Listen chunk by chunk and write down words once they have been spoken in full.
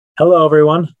Hello,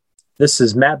 everyone. This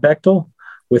is Matt Bechtel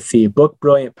with the Book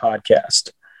Brilliant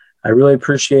podcast. I really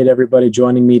appreciate everybody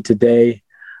joining me today.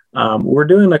 We're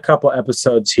doing a couple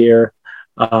episodes here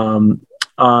on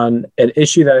an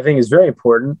issue that I think is very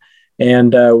important.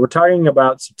 And we're talking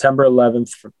about September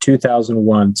 11th,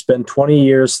 2001. It's been 20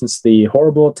 years since the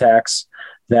horrible attacks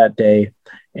that day.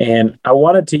 And I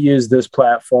wanted to use this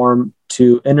platform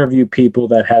to interview people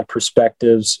that had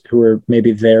perspectives who were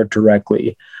maybe there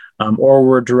directly or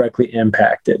were directly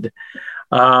impacted.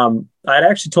 I'd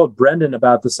actually told Brendan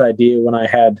about this idea when I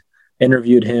had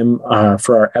interviewed him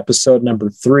for our episode number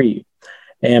 3.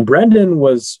 And Brendan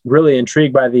was really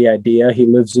intrigued by the idea. He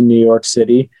lives in New York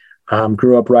City,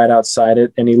 grew up right outside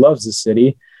it, and he loves the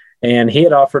city. And he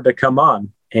had offered to come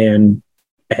on. And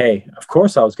hey, of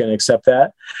course I was going to accept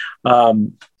that.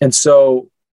 And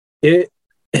so in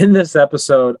this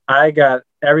episode, I got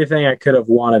everything I could have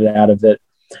wanted out of it.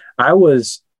 I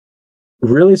was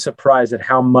really surprised at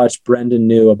how much Brendan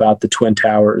knew about the Twin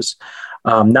Towers.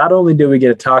 Not only did we get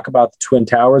to talk about the Twin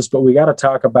Towers, but we got to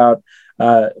talk about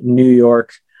New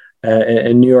York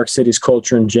and New York City's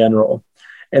culture in general.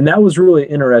 And that was really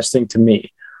interesting to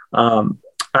me.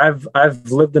 I've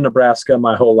lived in Nebraska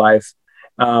my whole life.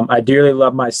 I dearly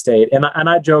love my state, and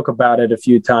I joke about it a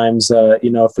few times, throughout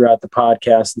the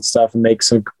podcast and stuff, and make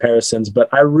some comparisons.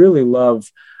 But I really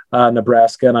love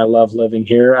Nebraska, and I love living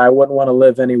here. I wouldn't want to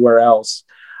live anywhere else.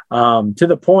 To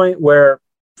the point where,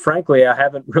 frankly, I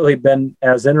haven't really been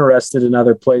as interested in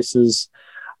other places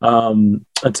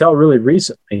until really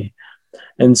recently.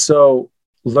 And so,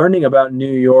 learning about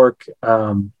New York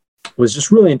was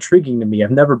just really intriguing to me.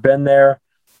 I've never been there.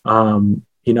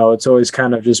 It's always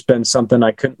kind of just been something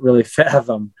I couldn't really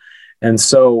fathom. And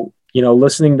so,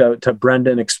 listening to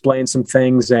Brendan explain some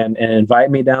things and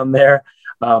invite me down there,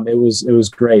 it was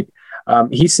great.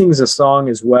 He sings a song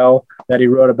as well that he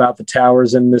wrote about the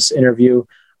towers in this interview.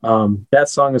 That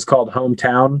song is called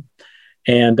Hometown.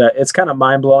 And it's kind of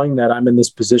mind blowing that I'm in this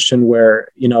position where,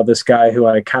 this guy who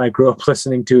I kind of grew up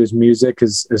listening to his music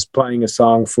is playing a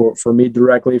song for me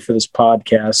directly for this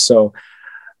podcast. So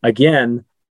again,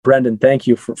 Brendan, thank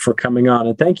you for coming on,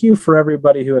 and thank you for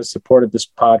everybody who has supported this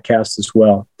podcast as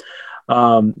well.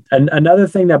 And another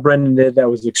thing that Brendan did that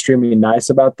was extremely nice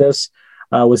about this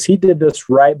was he did this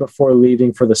right before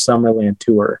leaving for the Summerland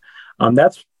tour.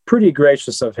 That's pretty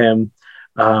gracious of him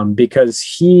because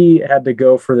he had to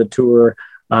go for the tour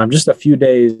just a few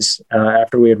days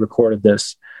after we had recorded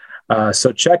this.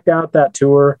 So check out that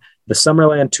tour, the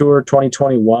Summerland Tour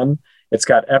 2021. It's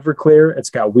got Everclear, it's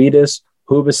got Wheatus,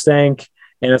 Hoobastank,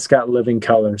 and it's got Living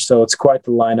Color. So it's quite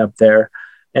the lineup there.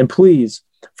 And please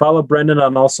follow Brendan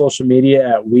on all social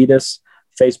media at Wheatus,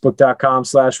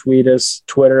 Facebook.com/Wheatus,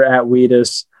 Twitter at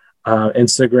Wheatus,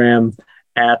 Instagram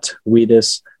at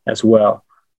Wheatus as well.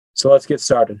 So let's get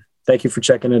started. Thank you for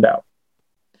checking it out.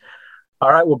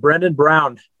 All right. Well, Brendan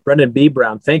B.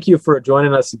 Brown, thank you for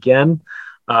joining us again.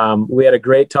 We had a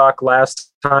great talk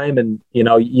last time, and,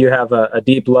 you have a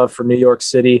deep love for New York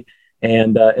City.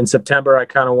 And in September, I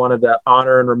kind of wanted to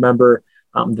honor and remember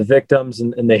the victims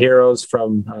and the heroes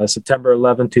from September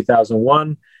 11,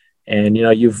 2001. And,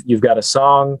 you've got a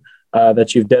song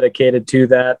that you've dedicated to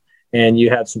that, and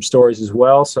you had some stories as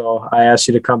well. So I asked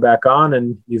you to come back on,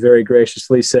 and you very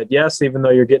graciously said yes, even though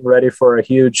you're getting ready for a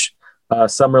huge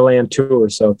Summerland tour.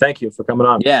 So thank you for coming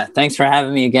on. Yeah, thanks for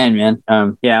having me again, man.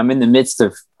 I'm in the midst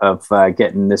of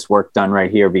getting this work done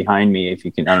right here behind me. If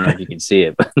you can, I don't know if you can see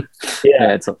it, but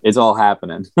yeah, it's all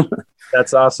happening.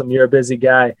 That's awesome. You're a busy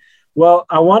guy. Well,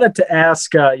 I wanted to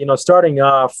ask, starting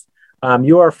off,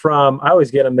 you are from, I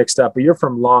always get them mixed up, but you're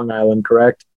from Long Island,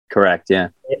 correct? Correct. Yeah.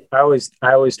 I always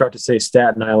start to say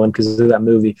Staten Island because of that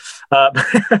movie. But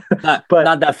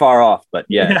not that far off, but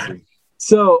yeah.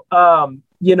 So,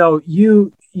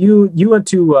 you went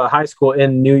to high school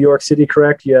in New York City,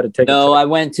 correct? You had to take. No, I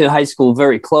went to high school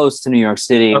very close to New York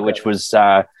City, okay, which was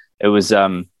a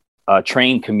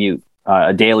train commute,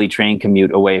 a daily train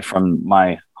commute away from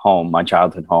my home, my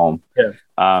childhood home. Yeah.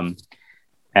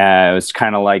 It was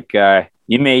kind of like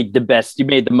you made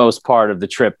the most part of the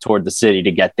trip toward the city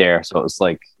to get there. So it was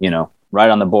like, right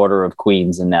on the border of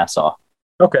Queens and Nassau.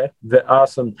 Okay,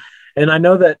 awesome. And I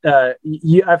know that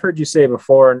I've heard you say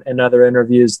before in other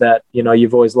interviews that,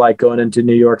 you've always liked going into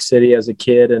New York City as a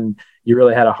kid and you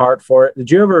really had a heart for it.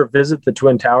 Did you ever visit the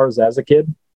Twin Towers as a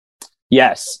kid?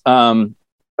 Yes. We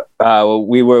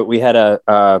had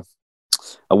a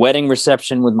wedding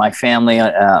reception with my family,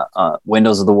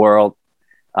 Windows of the World.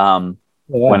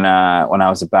 When I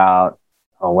was about,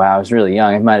 I was really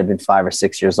young. I might have been 5 or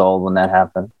 6 years old when that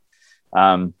happened.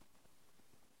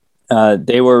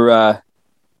 They were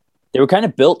kind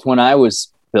of built when I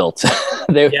was built.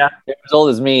 they're as old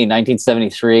as me,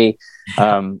 1973.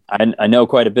 I know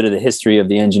quite a bit of the history of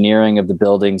the engineering of the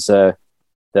buildings. The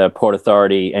Port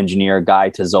Authority engineer, Guy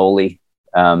Tazzoli,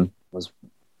 was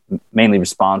mainly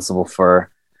responsible for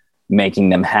making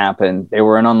them happen. They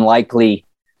were an unlikely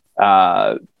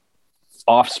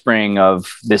offspring of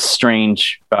this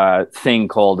strange thing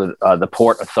called the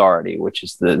Port Authority, which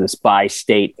is this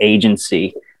bi-state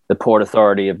agency, the Port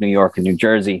Authority of New York and New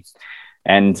Jersey.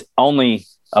 And only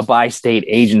a bi-state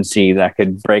agency that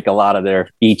could break a lot of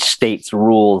each state's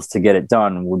rules to get it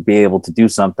done would be able to do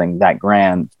something that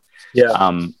grand. Yeah.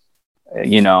 I'm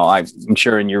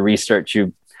sure in your research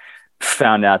you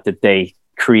found out that they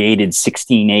created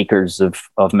 16 acres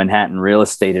of Manhattan real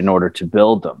estate in order to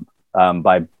build them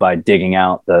by digging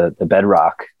out the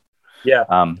bedrock.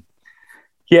 Yeah.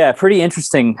 Pretty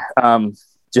interesting.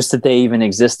 Just that they even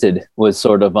existed was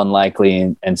sort of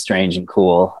unlikely and strange and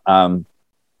cool.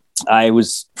 I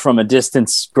was from a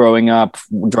distance growing up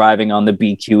driving on the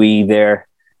BQE there,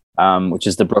 which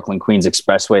is the Brooklyn Queens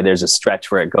Expressway. There's a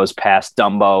stretch where it goes past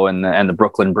Dumbo and the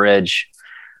Brooklyn Bridge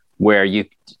where you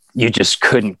just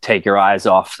couldn't take your eyes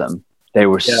off them. They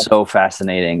were so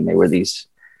fascinating. They were these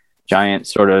giant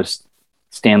sort of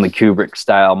Stanley Kubrick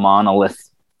style monolith,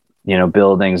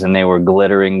 buildings, and they were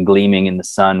gleaming in the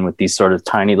sun with these sort of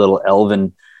tiny little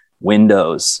elven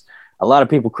windows. A lot of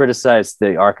people criticized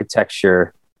the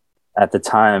architecture at the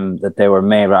time that they were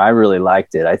made, but I really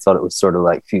liked it. I thought it was sort of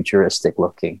like futuristic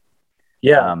looking.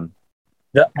 Yeah.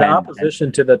 The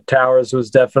opposition to the towers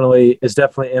is definitely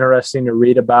interesting to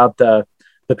read about. The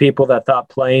people that thought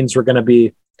planes were going to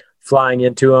be flying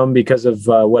into them because of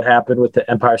what happened with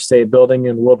the Empire State Building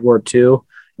in World War II.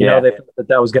 They thought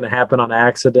that was going to happen on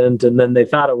accident. And then they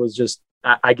thought it was just,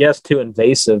 I guess, too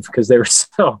invasive because they were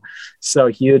so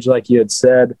huge, like you had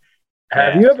said.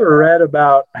 Have you ever read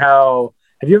about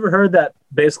have you ever heard that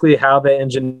basically how they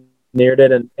engineered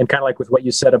it and kind of like with what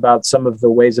you said about some of the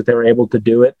ways that they were able to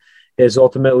do it is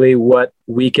ultimately what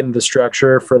weakened the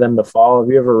structure for them to fall?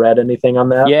 Have you ever read anything on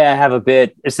that? Yeah, I have a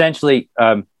bit. Essentially,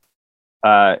 in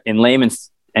layman's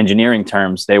engineering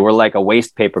terms, they were like a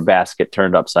waste paper basket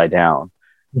turned upside down,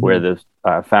 where the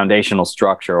foundational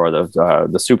structure or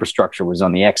the superstructure was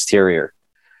on the exterior.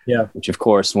 Yeah. Which, of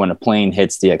course, when a plane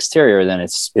hits the exterior, then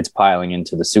it's piling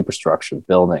into the superstructure of the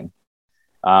building.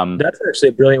 That's actually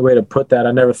a brilliant way to put that.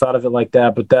 I never thought of it like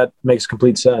that, but that makes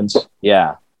complete sense.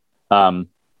 Yeah. And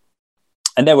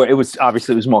it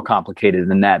was more complicated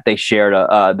than that. They shared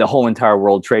the whole entire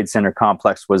World Trade Center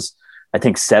complex was, I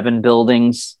think, 7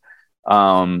 buildings.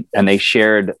 And they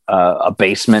shared a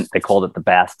basement. They called it the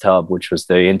bathtub, which was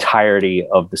the entirety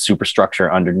of the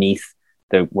superstructure underneath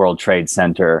the World Trade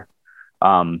Center,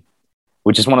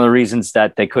 which is one of the reasons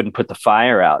that they couldn't put the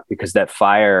fire out, because that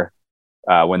fire,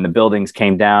 when the buildings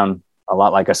came down, a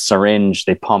lot like a syringe,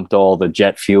 they pumped all the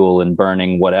jet fuel and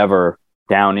burning whatever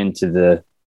down into the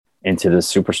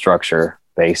superstructure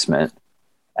basement,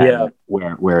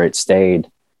 where it stayed.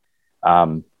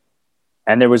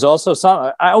 And there was also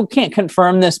I can't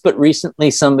confirm this, but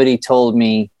recently somebody told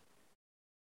me,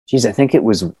 geez, I think it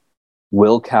was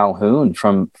Will Calhoun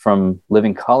from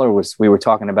Living Color we were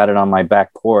talking about it on my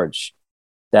back porch,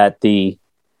 that the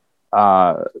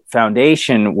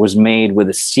foundation was made with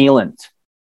a sealant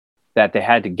that they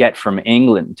had to get from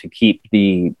England to keep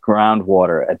the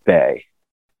groundwater at bay.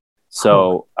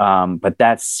 So, but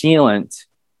that sealant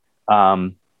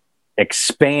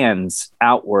expands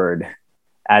outward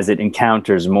as it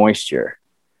encounters moisture.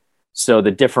 So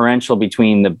the differential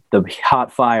between the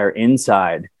hot fire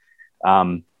inside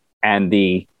and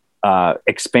the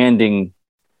expanding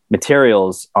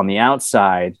materials on the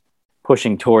outside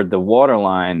pushing toward the water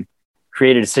line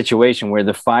created a situation where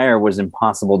the fire was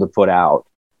impossible to put out.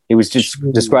 He was just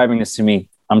describing this to me.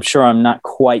 I'm sure I'm not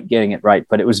quite getting it right,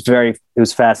 but it was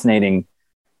fascinating.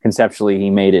 Conceptually, he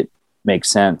made it make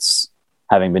sense,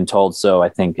 having been told so, I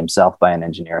think, himself by an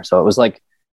engineer. So it was like,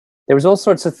 there was all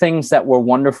sorts of things that were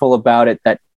wonderful about it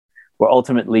that were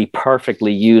ultimately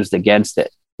perfectly used against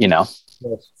it,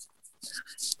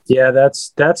 Yeah,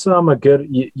 that's a good,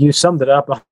 you summed it up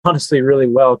honestly really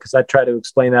well, because I try to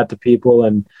explain that to people,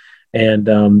 and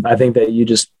I think that you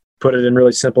just put it in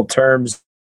really simple terms.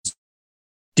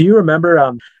 Do you remember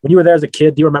when you were there as a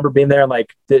kid, do you remember being there and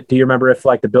do you remember if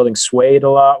the building swayed a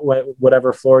lot,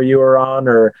 whatever floor you were on,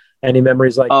 or any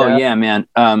memories like that? Oh yeah, man.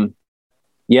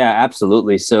 Yeah,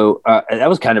 absolutely. So that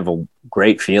was kind of a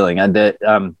great feeling.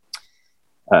 The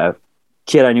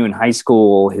kid I knew in high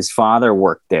school, his father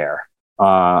worked there.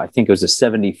 I think it was the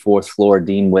 74th floor,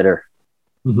 Dean Witter.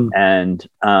 Mm-hmm.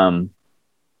 And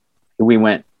we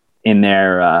went in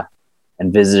there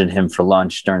and visited him for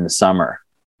lunch during the summer.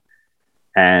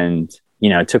 And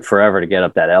it took forever to get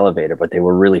up that elevator, but they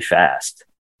were really fast.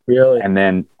 Really? And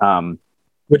then,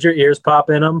 would your ears pop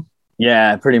in them?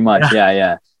 Yeah, pretty much.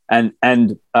 Yeah.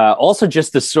 And also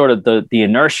just the sort of the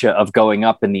inertia of going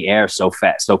up in the air so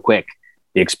fast, so quick,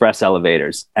 the express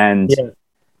elevators. And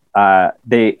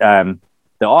the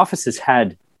offices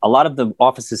had, a lot of the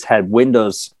offices had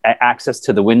windows, access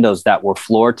to the windows that were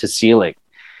floor to ceiling.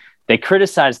 They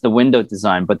criticized the window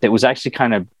design, but it was actually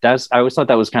I always thought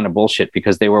that was kind of bullshit,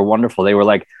 because they were wonderful. They were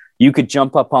like, you could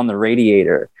jump up on the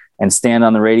radiator and stand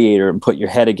on the radiator and put your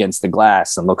head against the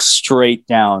glass and look straight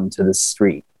down to the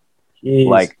street. Jeez.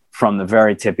 Like from the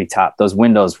very tippy top. Those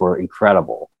windows were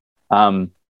incredible.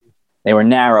 They were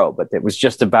narrow, but it was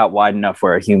just about wide enough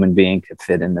where a human being could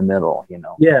fit in the middle,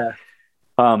 Yeah.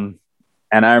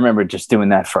 And I remember just doing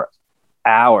that for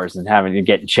hours and having to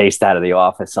get chased out of the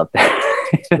office up there.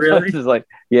 Really? Just like,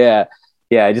 yeah,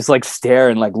 just like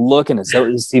staring, like looking at, so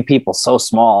you see people so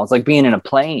small. It's like being in a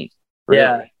plane.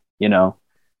 Really, yeah.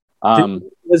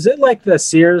 Was it like the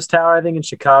Sears Tower, I think, in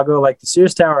Chicago? Like the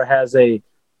Sears Tower has a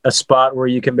spot where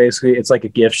you can basically, it's like a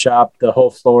gift shop. The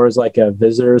whole floor is like a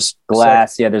visitor's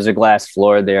glass. Yeah, there's a glass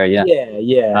floor there. Yeah.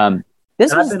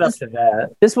 I've been up to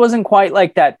that. This wasn't quite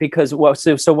like that, because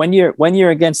so when you're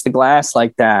against the glass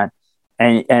like that,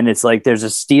 and it's like there's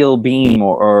a steel beam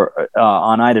or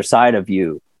on either side of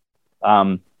you,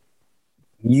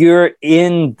 you're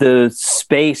in the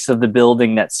space of the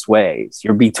building that sways.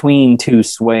 You're between two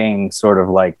swaying sort of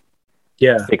like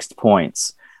fixed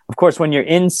points. Of course, when you're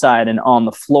inside and on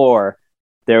the floor,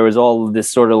 there was all of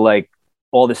this sort of like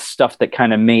all this stuff that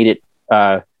kind of made it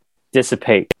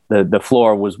dissipate. The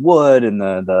floor was wood, and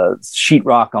the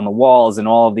sheetrock on the walls, and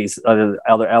all of these other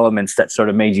elements that sort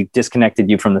of disconnected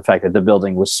you from the fact that the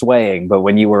building was swaying. But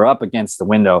when you were up against the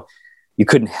window, you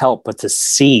couldn't help but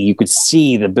you could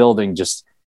see the building just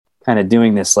kind of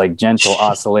doing this like gentle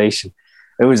oscillation.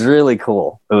 It was really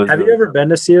cool. Have you ever been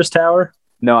to Sears Tower?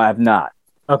 No, I have not.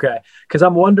 Okay, because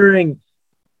I'm wondering.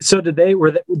 So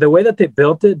the way that they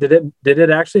built it, did it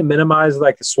actually minimize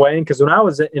like the swaying? Because when I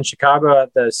was in Chicago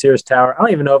at the Sears Tower, I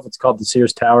don't even know if it's called the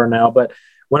Sears Tower now, but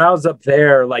when I was up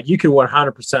there, like you could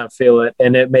 100% feel it.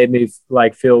 And it made me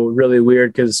like feel really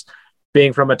weird, because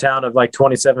being from a town of like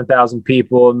 27,000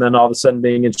 people, and then all of a sudden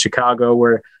being in Chicago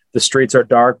where the streets are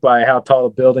dark by how tall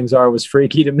the buildings are, was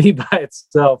freaky to me by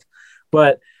itself.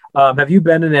 But have you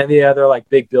been in any other like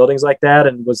big buildings like that?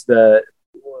 And what's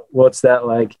that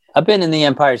like? I've been in the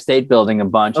Empire State Building a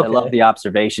bunch. Okay. I love the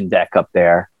observation deck up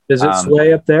there. Does it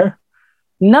sway up there?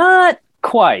 Not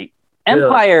quite.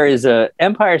 Really?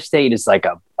 Empire State is like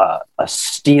a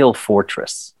steel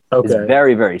fortress. Okay. It's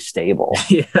very, very stable.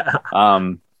 Yeah.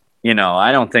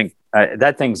 I don't think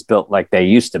that thing's built like they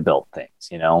used to build things,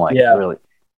 really.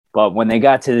 But when they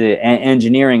got to the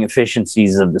engineering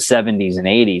efficiencies of the 70s and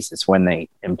 80s, it's when they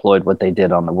employed what they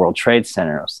did on the World Trade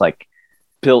Center. It was like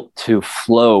built to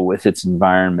flow with its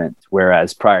environment,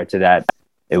 whereas prior to that,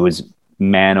 it was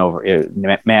man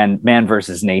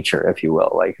versus nature, if you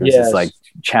will. Like it was this like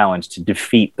challenge to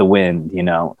defeat the wind,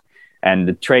 and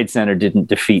the Trade Center didn't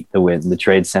defeat the wind. The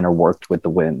Trade Center worked with the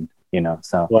wind,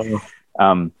 So,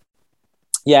 wow.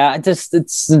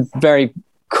 It's very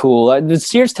cool. The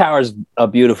Sears Tower is a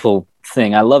beautiful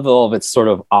thing. I love all of its sort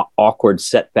of awkward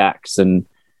setbacks and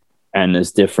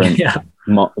there's different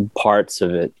parts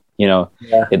of it.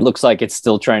 It looks like it's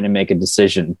still trying to make a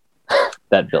decision.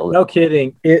 That building. No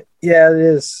kidding. It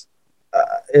is.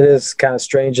 It is kind of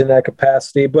strange in that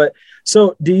capacity. But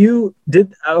so did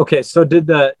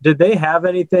they have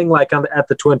anything like at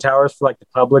the Twin Towers for like the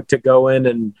public to go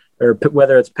in or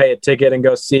whether it's pay a ticket and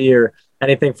go see or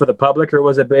anything for the public, or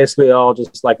was it basically all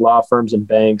just like law firms and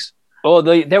banks? Oh,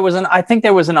 I think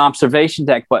there was an observation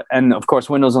deck, and of course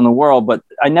windows on the world, but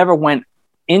I never went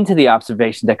into the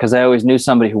observation deck because I always knew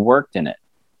somebody who worked in it.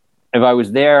 If I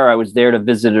was there to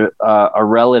visit a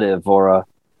relative or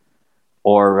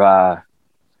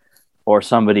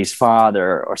somebody's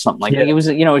father or something like that. It was,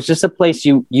 it's just a place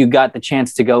you got the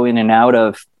chance to go in and out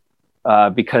of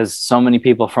because so many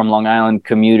people from Long Island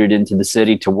commuted into the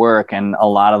city to work, and a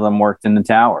lot of them worked in the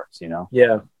towers,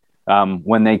 Yeah.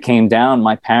 When they came down,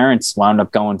 my parents wound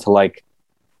up going to like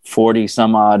 40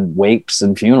 some odd wakes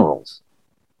and funerals.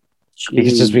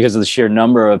 Because of the sheer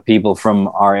number of people from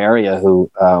our area who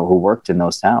worked in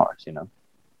those towers,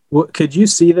 Well, could you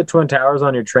see the Twin Towers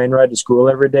on your train ride to school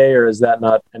every day, or is that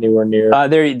not anywhere near?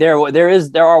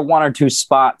 There are one or two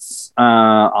spots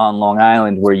on Long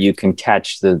Island where you can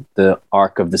catch the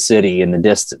arc of the city in the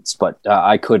distance, but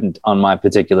I couldn't on my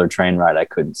particular train ride. I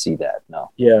couldn't see that. No.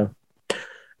 Yeah,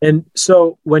 and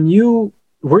so when you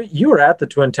were at the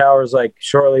Twin Towers like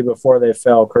shortly before they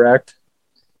fell, correct?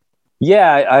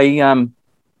 Yeah,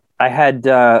 I had,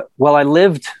 well, I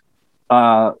lived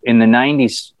in the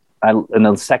 90s. In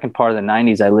the second part of the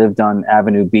 90s, I lived on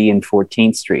Avenue B and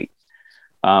 14th Street,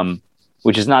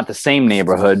 which is not the same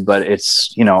neighborhood, but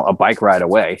it's, a bike ride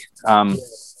away. And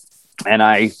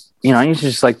I used to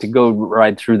just like to go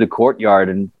ride through the courtyard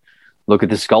and look at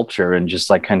the sculpture and just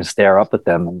like kind of stare up at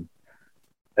them. And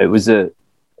it was a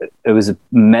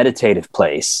meditative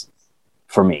place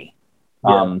for me.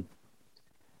 Yeah.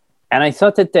 And I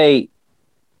thought that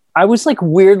I was like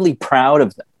weirdly proud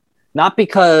of them, not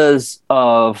because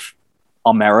of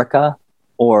America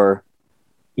or,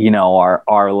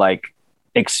 our like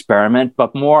experiment,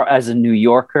 but more as a New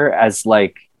Yorker, as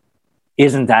like,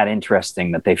 isn't that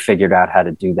interesting that they figured out how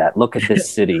to do that? Look at this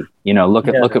city, look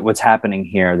at what's happening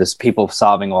here. There's people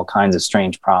solving all kinds of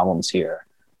strange problems here.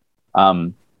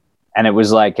 And it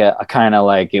was like a kind of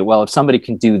like, well, if somebody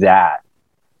can do that,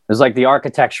 it was like the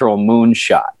architectural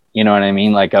moonshot, you know what I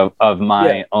mean? Like of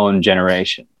my own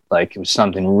generation. Like it was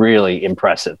something really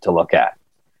impressive to look at.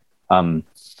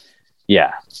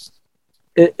 Yeah.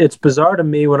 It's bizarre to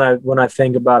me when I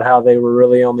think about how they were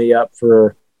really only up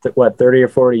for 30 or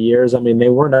 40 years. I mean, they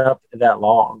weren't up that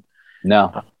long.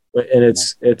 No. And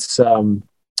it's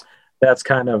that's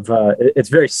kind of it's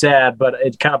very sad, but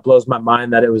it kind of blows my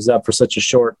mind that it was up for such a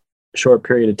short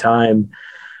period of time.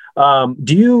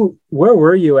 Where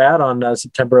were you at on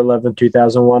September 11th,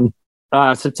 2001?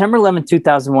 September 11th,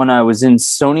 2001, I was in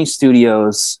Sony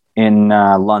Studios in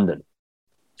London.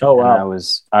 Oh, wow. And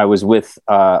I was with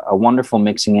a wonderful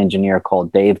mixing engineer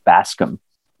called Dave Bascom,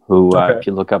 who, if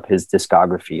you look up his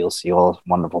discography, you'll see all this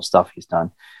wonderful stuff he's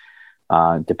done.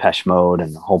 Depeche Mode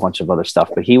and a whole bunch of other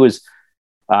stuff. But he was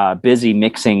busy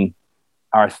mixing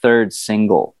our third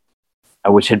single,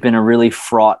 which had been a really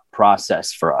fraught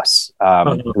process for us.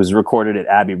 It was recorded at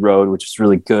Abbey Road, which was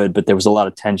really good, but there was a lot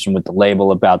of tension with the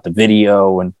label about the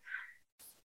video and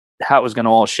how it was going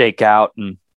to all shake out.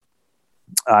 And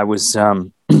I was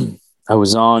on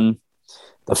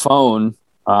the phone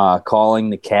calling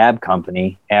the cab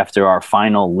company after our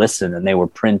final listen, and they were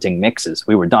printing mixes.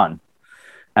 We were done.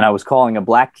 And I was calling a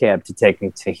black cab to take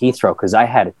me to Heathrow because I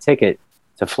had a ticket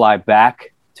to fly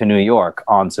back to New York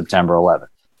on September 11th.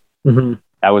 Mm-hmm.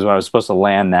 That was when I was supposed to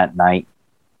land that night.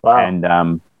 Wow.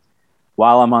 And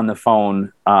while I'm on the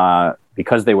phone,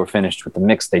 because they were finished with the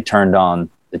mix, they turned on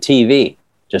the TV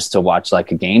just to watch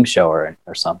like a game show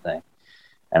or something.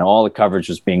 And all the coverage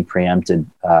was being preempted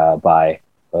by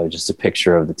just a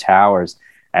picture of the towers.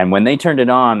 And when they turned it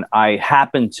on, I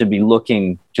happened to be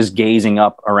looking, just gazing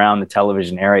up around the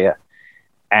television area.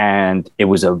 And it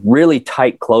was a really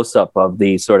tight close-up of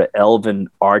the sort of elven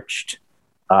arched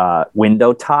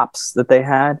window tops that they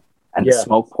had and the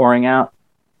smoke pouring out.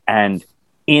 And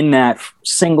in that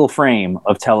single frame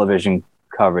of television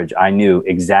coverage, I knew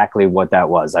exactly what that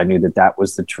was. I knew that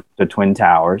was the Twin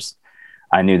Towers.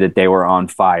 I knew that they were on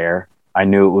fire. I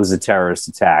knew it was a terrorist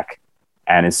attack.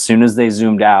 And as soon as they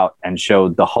zoomed out and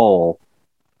showed the hole,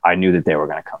 I knew that they were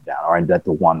going to come down, or that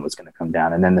the one was going to come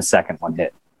down. And then the second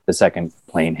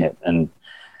plane hit. And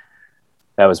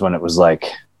that was when it was like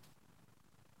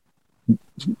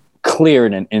clear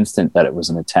in an instant that it was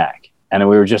an attack. And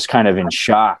we were just kind of in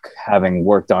shock, having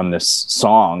worked on this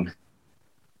song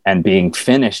and being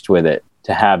finished with it,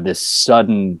 to have this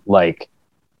sudden, like,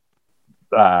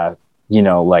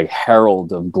 like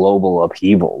herald of global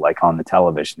upheaval, like on the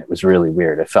television. It was really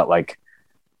weird. It felt like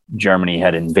Germany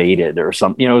had invaded or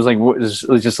something. It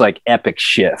was just like epic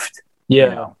shift.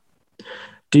 Yeah.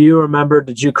 Do you remember,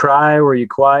 did you cry? Were you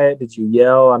quiet? Did you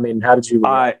yell? I mean, how did you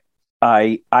react?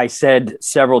 I said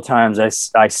several times,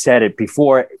 I said it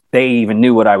before they even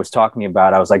knew what I was talking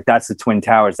about. I was like, that's the Twin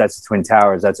Towers. That's the Twin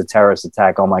Towers. That's a terrorist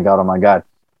attack. Oh my God. Oh my God.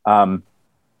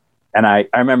 And I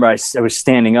remember I was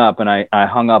standing up and I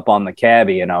hung up on the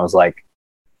cabbie and I was like,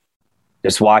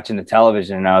 just watching the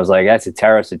television. And I was like, that's a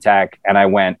terrorist attack. And I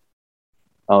went,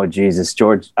 oh, Jesus,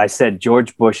 I said,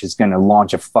 George Bush is going to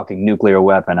launch a fucking nuclear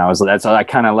weapon. I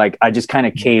just kind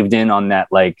of caved in on that.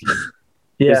 Like,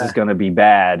 this is going to be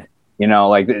bad.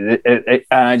 Like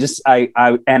and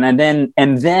then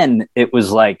it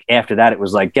was like, after that, it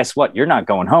was like, guess what? You're not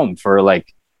going home for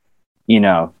like,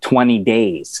 20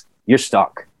 days. You're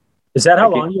stuck. Is that how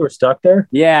long you were stuck there?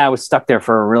 Yeah, I was stuck there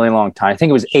for a really long time. I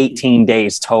think it was 18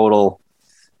 days total.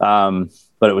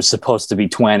 But it was supposed to be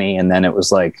 20. And then it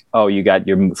was like, oh,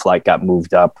 your flight got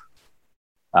moved up.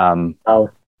 And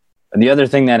the other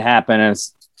thing that happened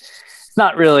is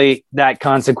not really that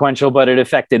consequential, but it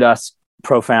affected us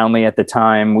profoundly at the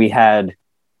time. We had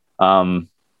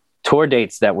tour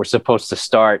dates that were supposed to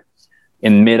start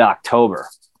in mid-October.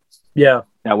 Yeah.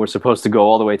 that were supposed to go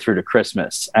all the way through to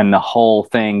Christmas, and the whole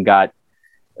thing got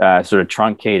sort of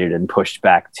truncated and pushed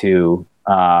back to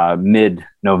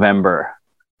mid-November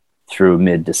through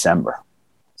mid-December.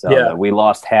 So we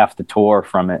lost half the tour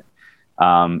from it.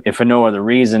 If for no other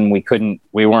reason,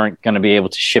 we weren't going to be able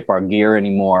to ship our gear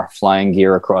anymore. Flying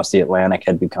gear across the Atlantic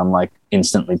had become like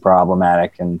instantly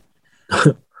problematic, and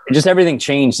just everything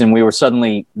changed, and we were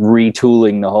suddenly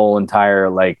retooling the whole entire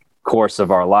like course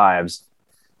of our lives.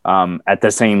 At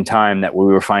the same time that we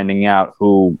were finding out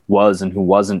who was and who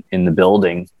wasn't in the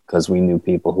building, because we knew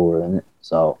people who were in it.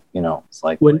 So, it's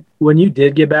like when you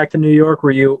did get back to New York,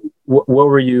 what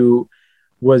were you,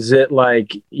 was it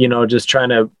like, just trying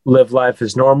to live life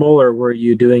as normal, or were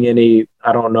you doing any,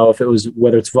 I don't know if it was,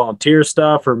 whether it's volunteer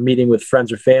stuff or meeting with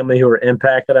friends or family who were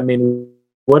impacted? I mean,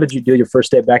 what did you do your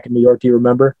first day back in New York? Do you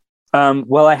remember?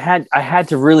 Well, I had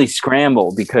to really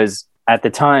scramble, because at the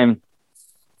time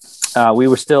we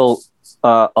were still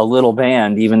a little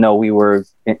band, even though we were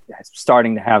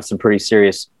starting to have some pretty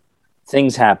serious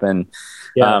things happen.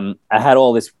 I had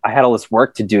all this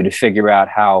work to do to figure out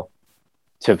how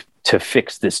to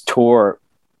fix this tour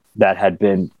that had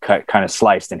been kind of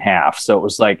sliced in half. So it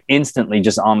was like instantly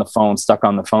just on the phone, stuck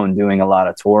on the phone, doing a lot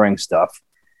of touring stuff.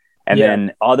 And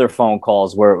then other phone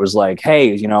calls where it was like,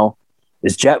 hey,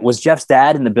 was Jeff's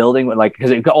dad in the building? Like,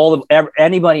 because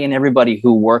anybody and everybody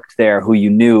who worked there, who you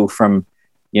knew from,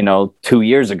 2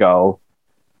 years ago,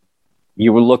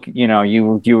 you were looking,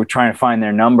 you were trying to find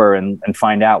their number and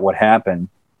find out what happened.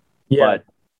 Yeah.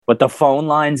 But the phone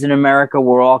lines in America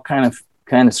were all kind of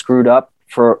screwed up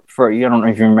for, you don't know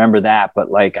if you remember that, but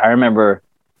like, I remember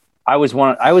I was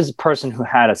a person who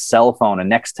had a cell phone, a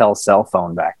Nextel cell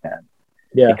phone back then.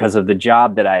 Yeah. Because of the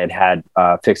job that I had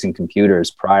fixing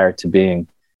computers prior to being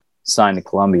signed to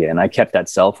Columbia. And I kept that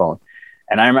cell phone,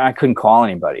 and I couldn't call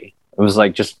anybody. It was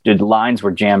like the lines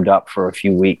were jammed up for a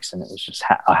few weeks, and it was just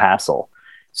a hassle.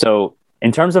 So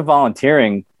in terms of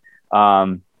volunteering,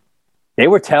 they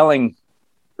were telling,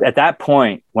 at that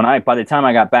point, by the time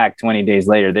I got back 20 days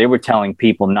later, they were telling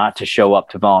people not to show up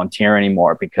to volunteer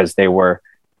anymore, because there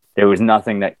was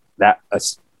nothing that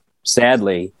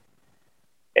sadly,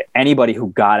 anybody who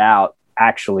got out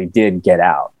actually did get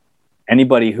out.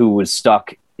 Anybody who was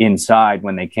stuck inside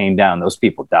when they came down, those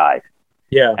people died.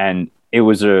 Yeah. And it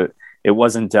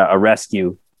wasn't a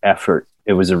rescue effort.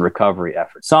 It was a recovery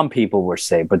effort. Some people were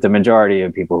saved, but the majority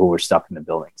of people who were stuck in the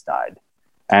buildings died.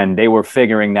 And they were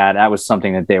figuring that was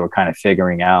something that they were kind of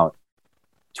figuring out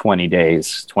 20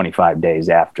 days, 25 days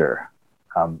after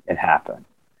it happened.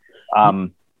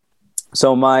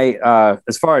 So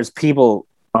as far as people,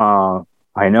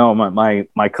 I know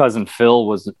my cousin Phil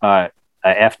was a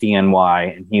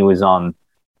FDNY, and he was on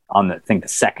the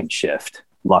second shift.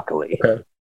 Luckily,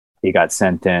 he got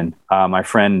sent in. My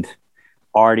friend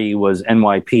Artie was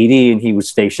NYPD, and he was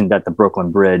stationed at the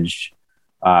Brooklyn Bridge,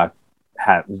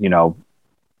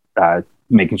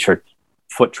 making sure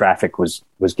foot traffic was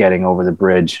getting over the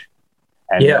bridge,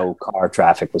 and no car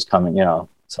traffic was coming.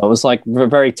 So it was like a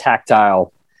very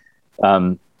tactile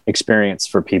experience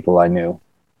for people I knew.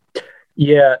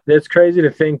 Yeah, it's crazy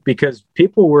to think, because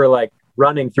people were like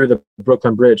running through the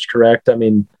Brooklyn Bridge, correct? I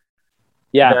mean,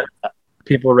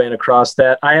 people ran across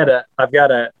that. I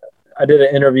did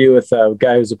an interview with a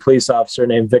guy who's a police officer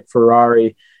named Vic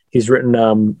Ferrari. He's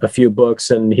written a few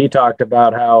books, and he talked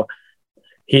about how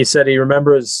he said he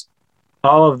remembers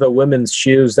all of the women's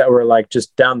shoes that were like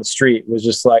just down the street, was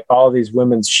just like all these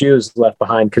women's shoes left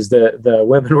behind, because the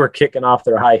women were kicking off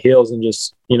their high heels and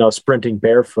just, sprinting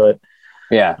barefoot.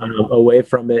 Yeah, away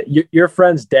from it. Your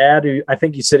friend's dad, who I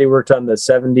think you said he worked on the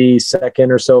 72nd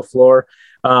or so floor,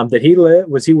 did he live?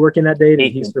 Was he working that day?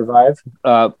 Did he survive?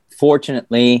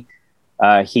 Fortunately,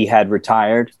 he had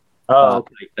retired a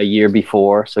year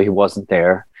before, so he wasn't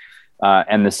there.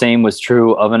 And the same was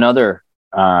true of another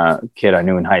kid I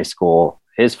knew in high school.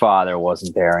 His father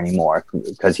wasn't there anymore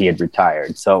because he had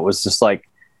retired. So it was just like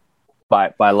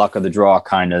by luck of the draw,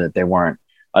 kind of, that they weren't.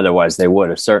 Otherwise, they would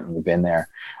have certainly been there.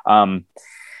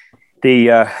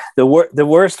 The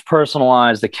worst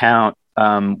personalized account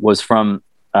was from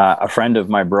a friend of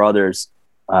my brother's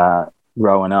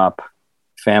growing up,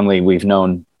 family we've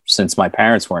known since my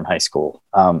parents were in high school,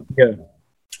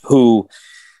 who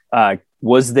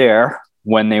was there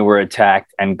when they were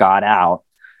attacked and got out.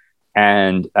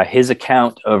 And his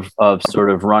account of sort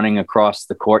of running across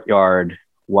the courtyard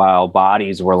while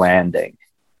bodies were landing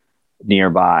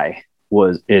nearby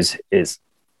is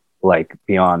like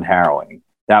beyond harrowing.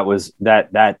 That was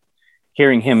that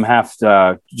hearing him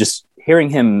hearing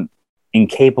him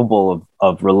incapable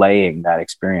of relaying that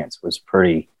experience was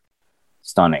pretty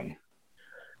stunning.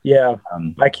 Yeah,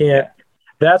 I can't.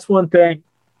 That's one thing.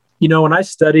 when I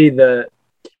study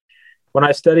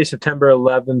September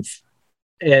 11th,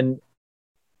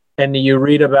 and you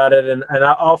read about it, and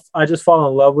I just fall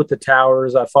in love with the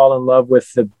towers. I fall in love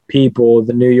with the people,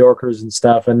 the New Yorkers and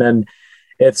stuff. And then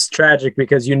it's tragic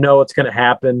because what's going to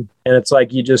happen. And it's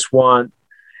like, you just want,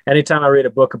 anytime I read a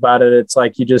book about it, it's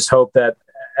like, you just hope that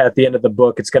at the end of the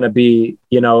book, it's going to be,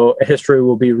 history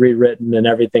will be rewritten and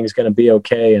everything's going to be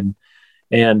okay. And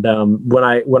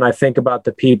when I think about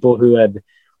the people who had,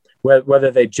 whether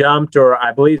they jumped, or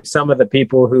I believe some of the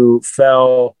people who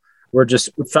fell were just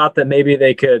thought that maybe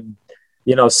they could,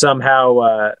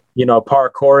 somehow,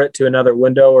 parkour it to another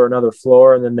window or another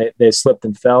floor, and then they slipped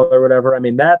and fell or whatever. I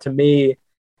mean, that to me,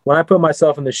 when I put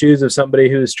myself in the shoes of somebody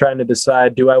who's trying to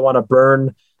decide, do I want to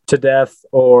burn to death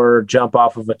or jump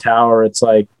off of a tower? It's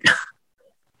like,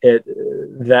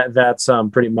 that's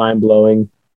pretty mind blowing.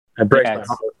 It breaks my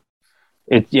heart.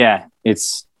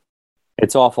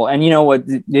 It's awful. And you know what?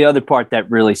 The other part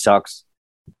that really sucks,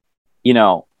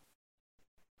 if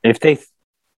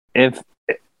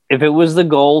it was the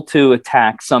goal to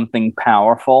attack something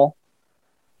powerful,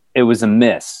 it was a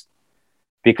miss,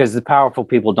 because the powerful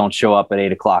people don't show up at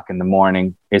 8:00 in the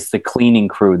morning. It's the cleaning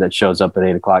crew that shows up at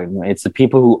 8:00 in the morning. It's the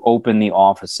people who open the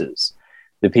offices,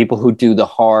 the people who do the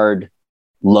hard,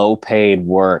 low paid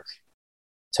work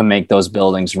to make those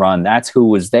buildings run. That's who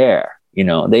was there.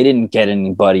 They didn't get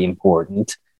anybody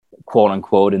important, quote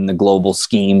unquote, in the global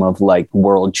scheme of like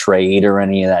world trade or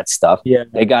any of that stuff. Yeah,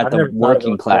 they got the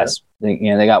working class.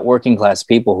 They got working class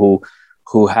people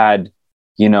who had,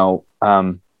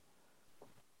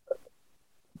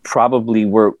 probably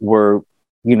were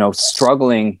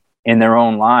struggling in their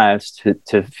own lives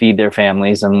to feed their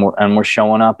families, and were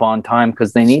showing up on time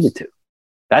because they needed to.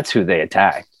 That's who they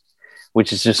attacked,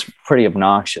 which is just pretty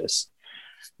obnoxious.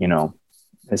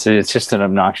 It's just an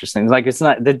obnoxious thing. Like, it's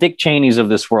not the Dick Cheneys of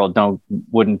this world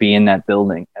wouldn't be in that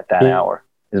building at that hour,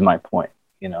 is my point.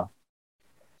 You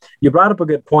brought up a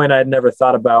good point I'd never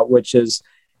thought about, which is,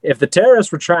 if the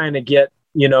terrorists were trying to get,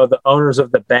 the owners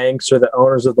of the banks or the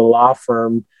owners of the law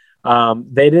firm,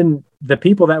 the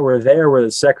people that were there were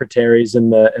the secretaries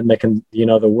and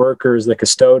the workers, the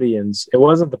custodians. It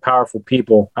wasn't the powerful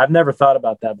people. I've never thought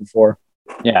about that before.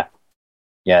 Yeah.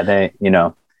 Yeah.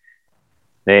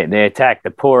 They attacked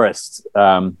the poorest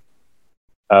of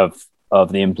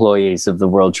the employees of the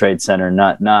World Trade Center,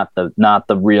 not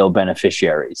the real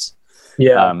beneficiaries.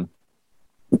 Yeah. I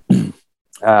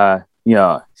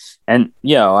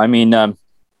mean,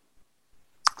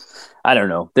 I don't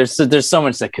know. There's so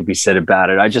much that could be said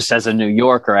about it. I just, as a New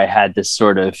Yorker, I had this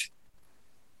sort of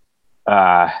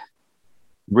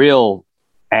real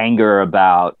anger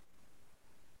about,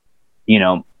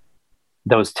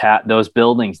 those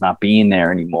buildings not being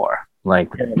there anymore.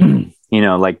 Like,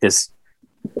 like this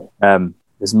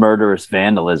murderous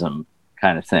vandalism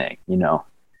kind of thing, Do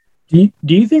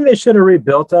you think they should have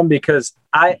rebuilt them? Because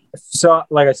like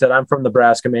I said, I'm from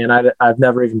Nebraska, man. I've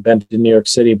never even been to New York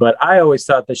City, but I always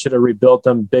thought they should have rebuilt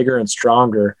them bigger and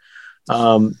stronger.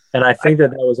 And I think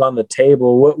that was on the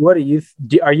table. What are you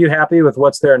happy with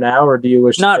what's there now, or do you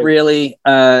wish? Not really.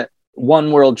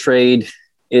 One World Trade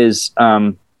is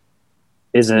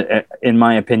in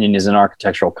my opinion, is an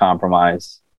architectural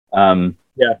compromise.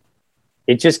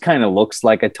 It just kind of looks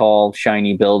like a tall,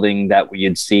 shiny building that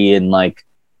you'd see in like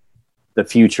the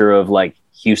future of like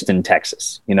Houston,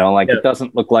 Texas. It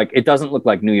doesn't look like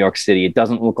New York City. It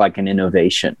doesn't look like an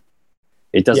innovation.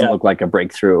 It doesn't look like a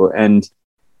breakthrough. And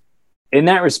in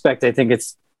that respect, I think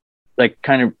it's like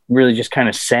kind of really just kind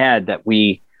of sad that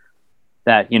George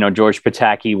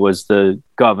Pataki was the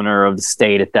governor of the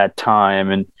state at that time,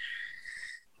 and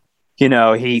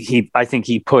I think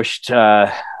he pushed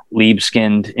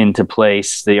Libeskind into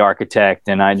place, the architect,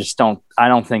 and I don't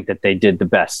think that they did the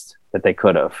best that they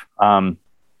could have.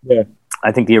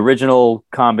 I think the original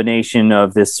combination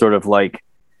of this sort of like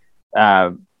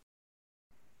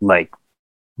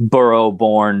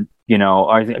borough-born,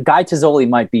 Guy Tizzoli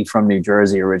might be from New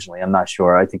Jersey originally. I'm not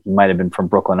sure. I think he might have been from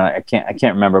Brooklyn. I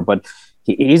can't remember, but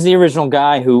he's the original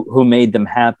guy who made them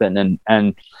happen,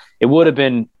 and it would have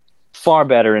been far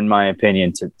better, in my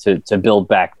opinion, to build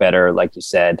back better, like you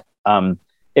said.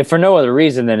 If for no other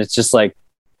reason than it's just like,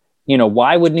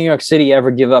 why would New York City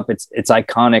ever give up its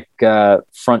iconic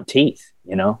front teeth?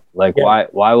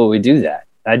 Why would we do that?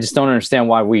 I just don't understand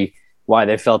why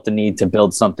they felt the need to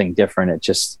build something different. It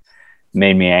just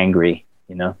made me angry.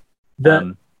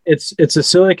 It's a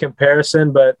silly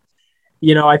comparison, but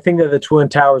I think that the Twin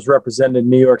Towers represented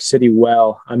New York City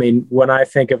well. I mean, when I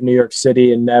think of New York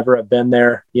City and never have been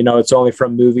there, it's only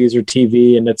from movies or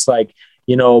TV, and it's like,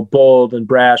 bold and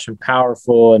brash and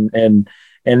powerful and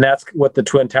And that's what the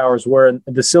Twin Towers were. And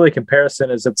the silly comparison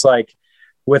is it's like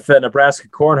with the Nebraska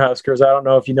Cornhuskers, I don't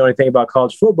know if you know anything about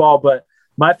college football, but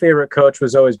my favorite coach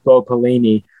was always Bo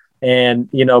Pelini. And,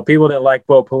 you know, people didn't like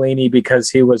Bo Pelini because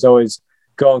he was always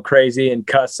going crazy and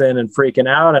cussing and freaking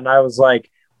out. And I was like,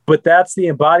 but that's the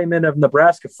embodiment of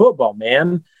Nebraska football,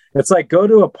 man. It's like, go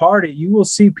to a party, you will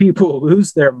see people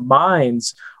lose their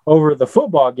minds over the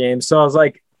football game. So I was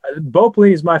like, Bo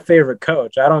Pelini is my favorite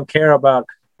coach. I don't care about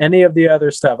any of the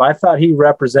other stuff. I thought he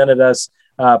represented us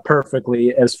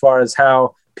perfectly as far as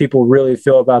how people really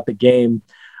feel about the game.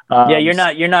 Yeah,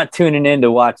 you're not tuning in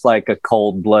to watch like a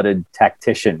cold-blooded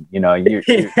tactician. You know, you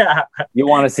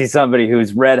want to see somebody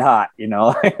who's red hot. You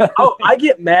know. Oh, I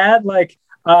get mad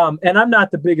and I'm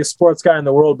not the biggest sports guy in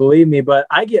the world, believe me, but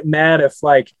I get mad if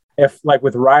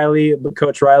with Riley,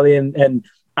 Coach Riley, and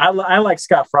I like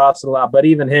Scott Frost a lot, but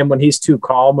even him, when he's too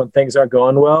calm when things aren't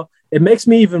going well, it makes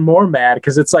me even more mad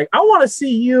because it's like, I want to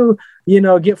see you, you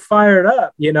know, get fired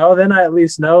up, you know, then I at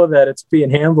least know that it's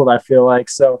being handled, I feel like.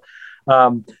 So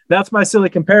that's my silly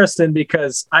comparison,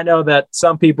 because I know that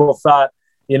some people thought,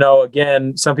 you know,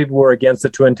 again, some people were against the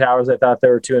Twin Towers. They thought they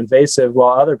were too invasive,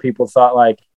 while other people thought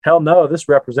like, hell no, this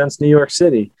represents New York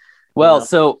City. Well, you know?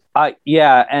 So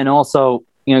and also,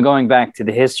 you know, going back to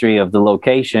the history of the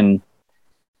location,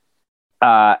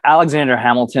 Alexander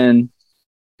Hamilton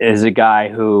is a guy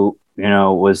who, you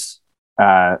know, was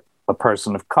a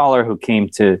person of color who came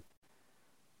to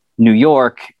New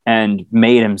York and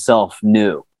made himself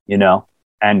new, you know,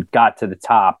 and got to the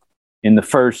top at the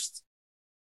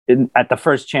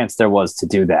first chance there was to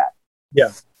do that.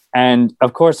 Yeah. And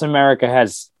of course,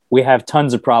 we have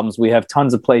tons of problems. We have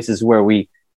tons of places where we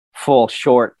fall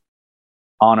short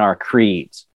on our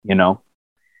creeds, you know?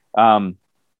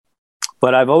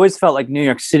 But I've always felt like New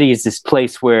York City is this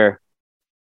place where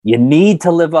you need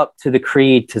to live up to the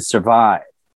creed to survive,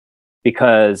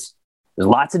 because there's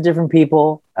lots of different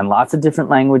people and lots of different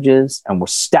languages, and we're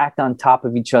stacked on top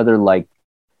of each other like,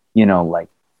 you know, like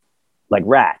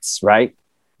rats, right?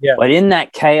 Yeah. But in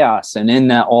that chaos and in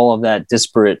that all of that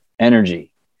disparate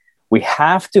energy, we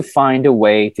have to find a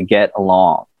way to get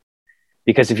along.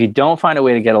 Because if you don't find a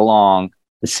way to get along,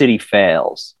 the city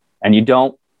fails. And you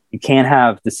can't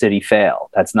have the city fail.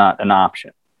 That's not an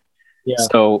option. Yeah.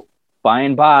 So by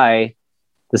and by,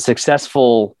 the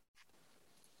successful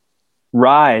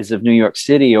rise of New York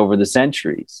City over the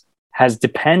centuries has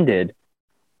depended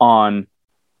on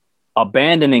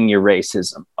abandoning your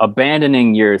racism,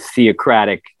 abandoning your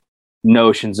theocratic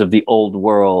notions of the old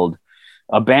world,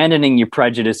 abandoning your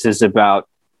prejudices about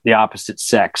the opposite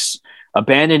sex,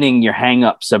 abandoning your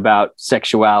hangups about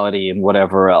sexuality and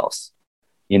whatever else,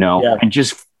 you know, yeah. and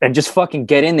just fucking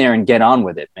get in there and get on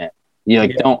with it, man. You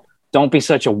like, don't be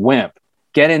such a wimp.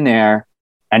 Get in there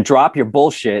and drop your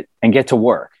bullshit and get to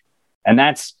work. And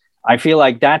I feel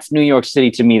like that's New York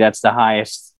City to me. That's the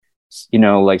highest, you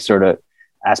know, like sort of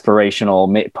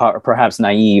aspirational, perhaps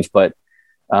naive, but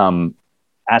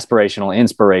aspirational,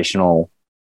 inspirational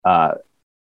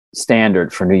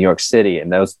standard for New York City.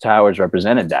 And those towers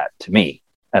represented that to me,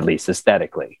 at least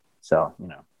aesthetically. So, you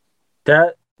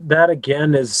know, that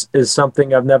again is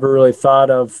something I've never really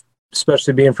thought of,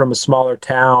 especially being from a smaller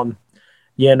town.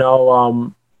 You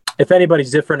know, if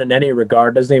anybody's different in any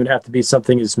regard, doesn't even have to be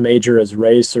something as major as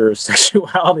race or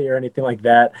sexuality or anything like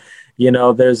that. You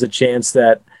know, there's a chance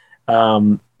that,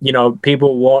 you know,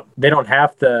 people they don't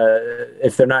have to,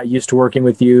 if they're not used to working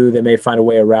with you, they may find a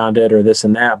way around it or this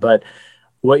and that. But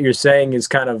what you're saying is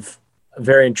kind of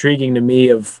very intriguing to me,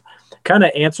 of kind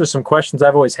of answer some questions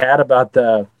I've always had about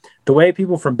the way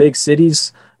people from big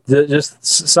cities, just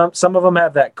some of them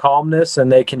have that calmness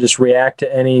and they can just react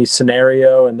to any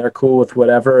scenario and they're cool with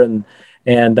whatever. And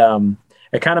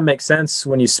it kind of makes sense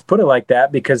when you put it like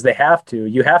that, because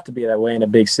you have to be that way in a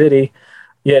big city.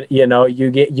 You know,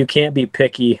 you can't be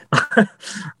picky.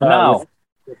 No.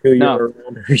 With who you're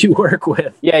around, who you work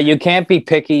with. Yeah, you can't be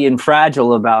picky and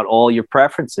fragile about all your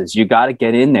preferences. You got to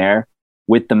get in there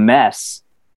with the mess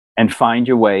and find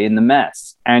your way in the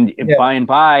mess. And by and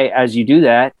by, as you do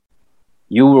that,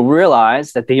 you will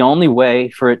realize that the only way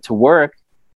for it to work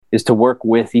is to work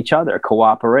with each other,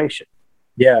 cooperation.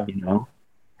 Yeah. You know,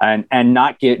 and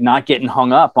not getting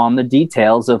hung up on the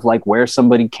details of like where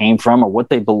somebody came from or what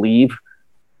they believe.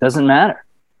 Doesn't matter.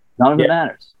 None of it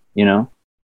matters, you know?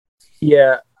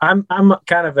 Yeah. I'm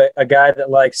kind of a guy that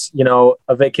likes, you know,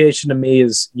 a vacation to me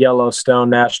is Yellowstone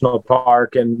National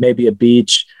Park and maybe a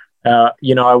beach.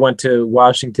 You know, I went to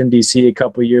Washington, D.C. a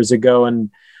couple of years ago,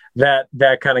 and that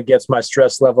kind of gets my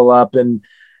stress level up. And,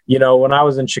 you know, when I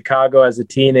was in Chicago as a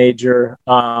teenager,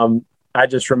 I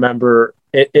just remember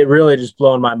it really just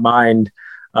blowing my mind.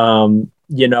 You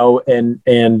you know, and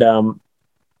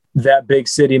that big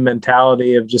city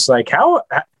mentality of just like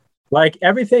like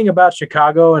everything about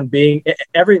Chicago and being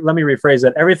let me rephrase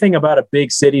that. Everything about a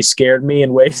big city scared me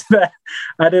in ways that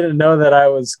I didn't know that I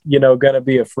was, you know, going to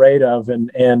be afraid of. And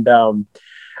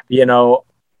you know,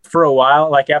 for a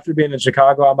while, like after being in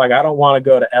Chicago, I'm like, I don't want to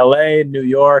go to LA, New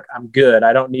York. I'm good.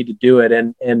 I don't need to do it.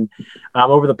 And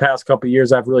over the past couple of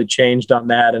years, I've really changed on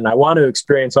that. And I want to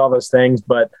experience all those things,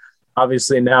 but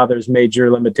obviously now there's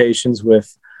major limitations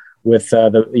with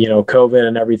the, you know, COVID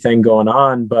and everything going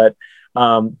on. But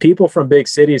people from big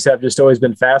cities have just always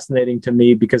been fascinating to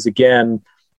me because, again,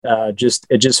 it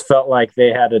just felt like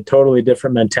they had a totally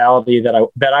different mentality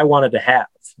that I wanted to have,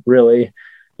 really,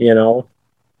 you know.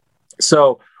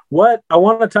 So what I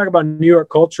want to talk about New York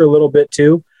culture a little bit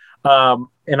too,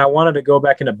 and I wanted to go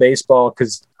back into baseball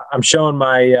because I'm showing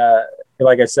my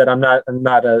like I said, I'm not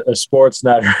a sports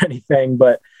nut or anything,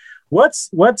 but what's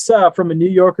from a New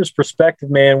Yorker's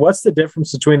perspective, man? What's the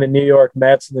difference between the New York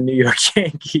Mets and the New York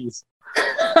Yankees?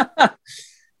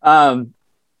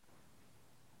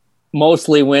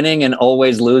 Mostly winning and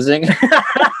always losing.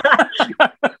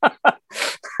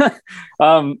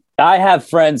 I have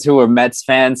friends who are Mets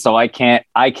fans, so I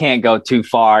can't go too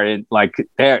far. And like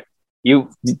they're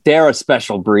a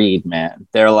special breed, man.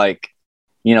 They're like,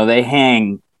 you know, they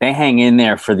hang in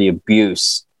there for the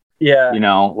abuse. Yeah, you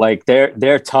know, like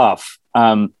they're tough.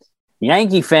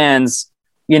 Yankee fans,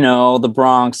 you know, the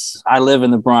Bronx. I live in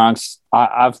the Bronx.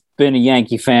 I've been a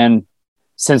Yankee fan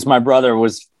since my brother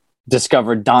was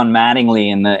discovered Don Mattingly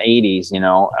in the 80s, you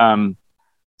know.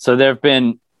 So there've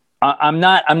been,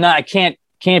 I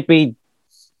can't be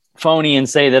phony and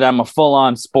say that I'm a full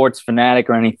on sports fanatic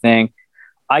or anything.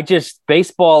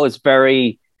 Baseball is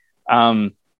very,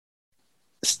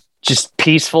 just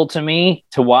peaceful to me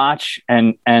to watch.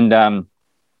 And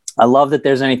I love that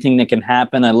there's anything that can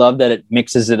happen. I love that it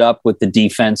mixes it up with the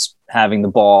defense having the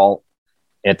ball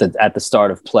at the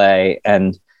start of play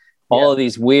and all of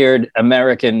these weird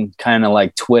American kind of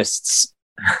like twists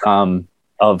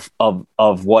of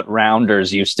what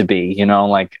rounders used to be, you know,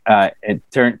 like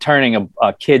turning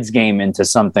a kid's game into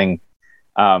something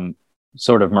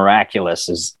sort of miraculous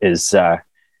is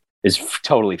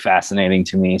totally fascinating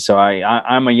to me. So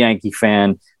I'm a Yankee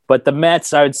fan, but the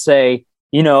Mets, I would say,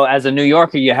 you know, as a New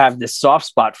Yorker, you have this soft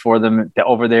spot for them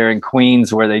over there in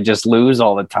Queens where they just lose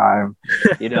all the time,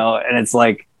 you know, and it's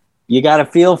like, you got to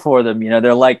feel for them. You know,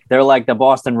 they're like the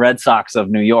Boston Red Sox of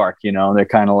New York, you know, they're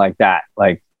kind of like that.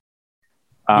 Like,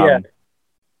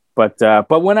 but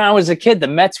when I was a kid, the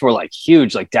Mets were like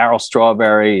huge, like Darryl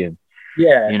Strawberry and,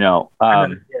 you know,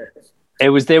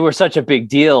 they were such a big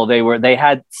deal. They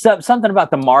had something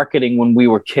about the marketing when we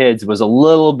were kids was a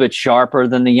little bit sharper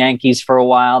than the Yankees for a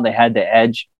while. They had the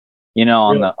edge, you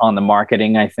know, on the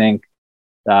marketing, I think.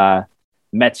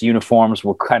 Mets uniforms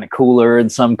were kind of cooler in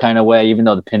some kind of way, even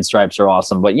though the pinstripes are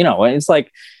awesome. But, you know,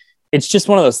 it's just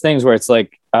one of those things where it's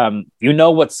like, you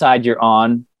know what side you're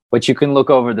on, but you can look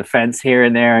over the fence here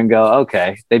and there and go,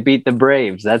 okay, they beat the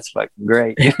Braves. That's fucking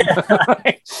great.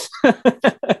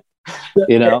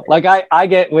 You know, like I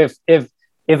get if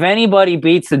anybody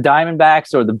beats the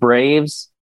Diamondbacks or the Braves,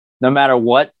 no matter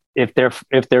what, if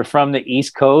they're from the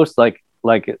East Coast, like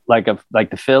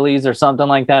the Phillies or something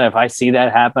like that, if I see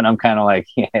that happen, I'm kind of like,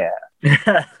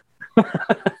 yeah.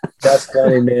 That's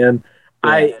funny, man.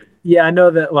 Yeah. I know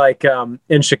that like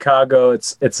in Chicago,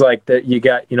 it's like that you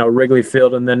got, you know, Wrigley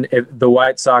Field, and then the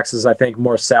White Sox is, I think,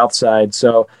 more South Side.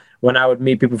 So when I would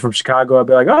meet people from Chicago, I'd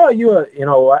be like, "Oh, you a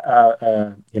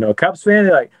Cubs fan?"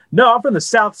 They're like, "No, I'm from the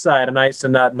South Side," and I used to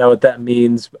not know what that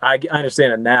means. I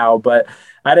understand it now, but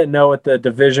I didn't know what the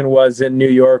division was in New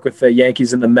York with the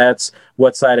Yankees and the Mets.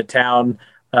 What side of town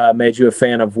made you a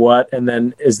fan of what? And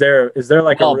then is there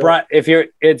like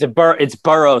it's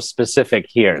borough specific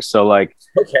here. So like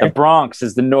the Bronx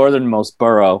is the northernmost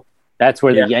borough. That's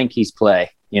where the Yankees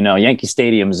play. You know, Yankee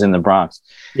Stadium is in the Bronx.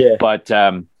 Yeah, but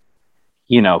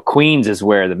you know, Queens is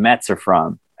where the Mets are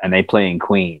from, and they play in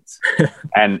Queens.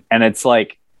 and it's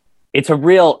like, it's a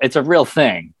real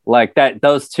thing, like that,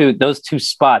 those two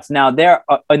spots. Now there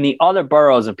in the other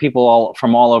boroughs of people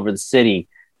from all over the city,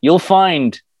 you'll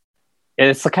find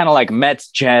it's kind of like Mets,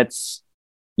 Jets,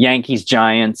 Yankees,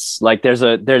 Giants. Like there's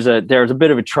a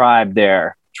bit of a tribe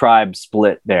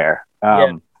split there.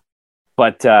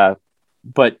 But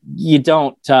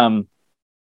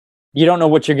you don't know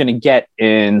what you're going to get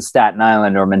in Staten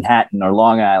Island or Manhattan or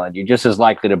Long Island. You're just as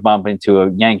likely to bump into a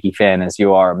Yankee fan as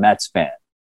you are a Mets fan.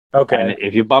 Okay. And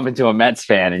if you bump into a Mets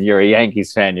fan and you're a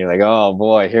Yankees fan, you're like, oh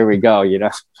boy, here we go. You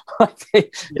know,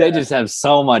 they just have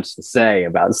so much to say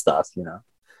about stuff, you know?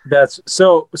 That's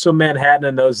so Manhattan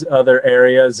and those other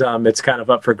areas, it's kind of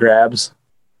up for grabs.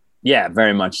 Yeah,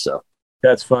 very much so.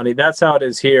 That's funny. That's how it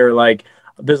is here. Like,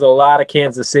 there's a lot of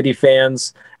Kansas City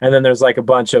fans, and then there's like a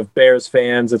bunch of Bears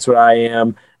fans. That's what I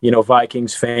am.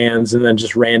 Vikings fans, and then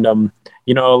just random.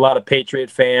 A lot of Patriot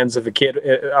fans. If a kid,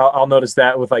 I'll notice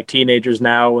that with like teenagers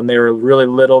now. When they were really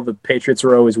little, the Patriots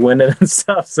were always winning and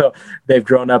stuff. So they've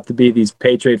grown up to be these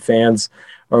Patriot fans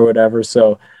or whatever.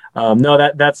 So. No,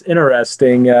 that's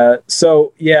interesting.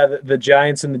 So yeah, the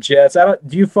Giants and the Jets.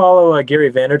 Do you follow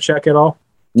Gary Vaynerchuk at all?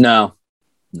 No.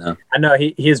 I know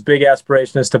his big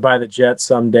aspiration is to buy the Jets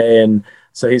someday, and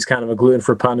so he's kind of a glutton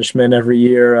for punishment every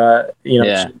year.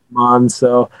 Yeah.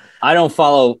 So I don't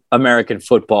follow American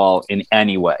football in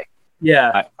any way.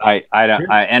 Yeah, I don't.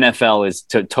 NFL is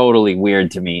totally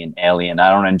weird to me and alien.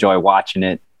 I don't enjoy watching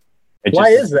it. Why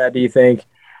is that? Do you think?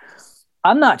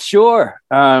 I'm not sure.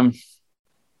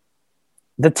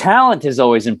 The talent is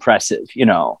always impressive,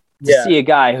 to see a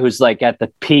guy who's like at the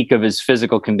peak of his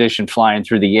physical condition flying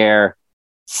through the air,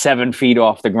 7 feet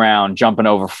off the ground, jumping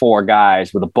over 4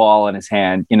 guys with a ball in his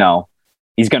hand,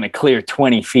 he's going to clear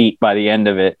 20 feet by the end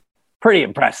of it. Pretty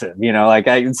impressive,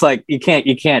 it's like, you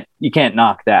can't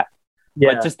knock that.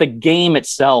 Yeah. But just the game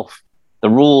itself, the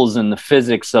rules and the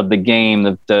physics of the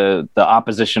game, the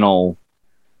oppositional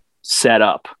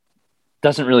setup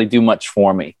doesn't really do much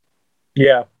for me.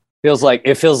 Yeah.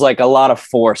 It feels like a lot of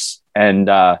force and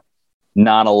not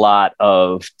a lot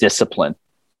of discipline.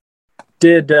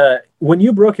 Did when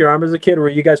you broke your arm as a kid, were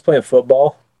you guys playing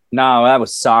football? No, that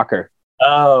was soccer.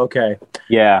 Oh, okay.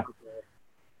 Yeah.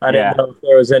 I didn't know if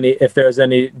there was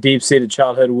any deep-seated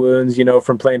childhood wounds,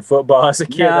 from playing football as a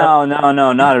kid. No,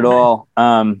 not at all.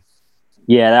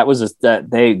 Yeah, that was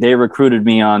they recruited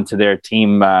me onto their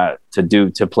team to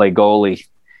play goalie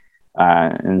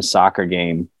in a soccer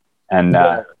game, and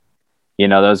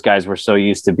those guys were so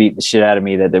used to beating the shit out of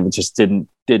me that they just didn't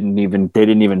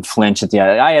even flinch at the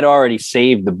end. I had already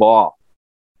saved the ball.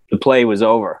 The play was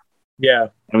over. Yeah.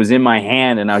 It was in my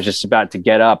hand, and I was just about to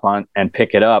get up and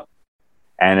pick it up,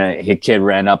 and a kid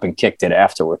ran up and kicked it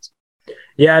afterwards.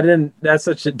 Yeah, I didn't. That's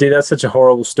such a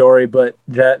horrible story. But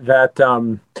I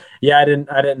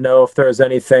didn't know if there was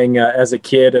anything as a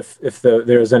kid, if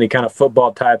there was any kind of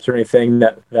football types or anything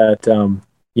that.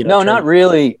 No, not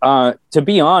really. To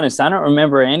be honest, I don't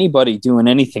remember anybody doing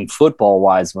anything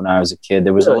football-wise when I was a kid.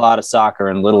 There was a lot of soccer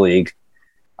and Little League,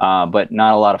 but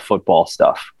not a lot of football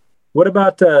stuff. What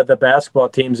about the basketball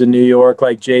teams in New York?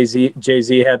 Like Jay-Z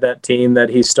had that team that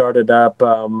he started up.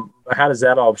 How does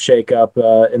that all shake up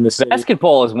in the city?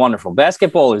 Basketball is wonderful.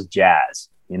 Basketball is jazz,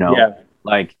 Yeah.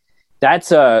 Like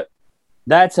that's a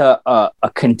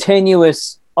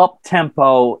continuous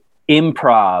up-tempo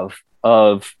improv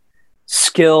of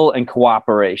skill and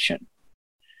cooperation.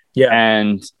 Yeah.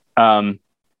 And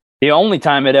the only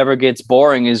time it ever gets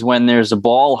boring is when there's a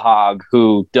ball hog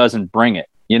who doesn't bring it.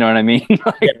 You know what I mean?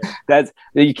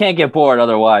 You can't get bored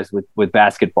otherwise with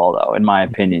basketball, though, in my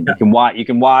opinion. You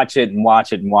can watch it,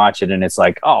 and it's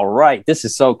like, oh, right, this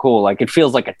is so cool. Like, it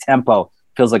feels like a tempo,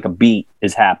 feels like a beat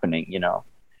is happening,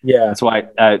 Yeah. That's why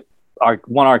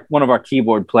one of our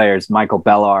keyboard players, Michael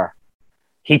Bellar,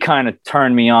 he kind of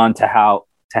turned me on to how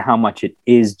much it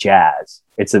is jazz.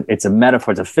 It's a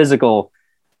metaphor. It's a physical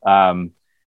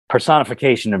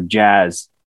personification of jazz.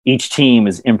 Each team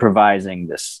is improvising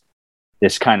this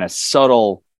kind of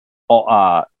subtle,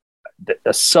 a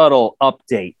subtle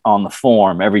update on the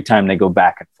form every time they go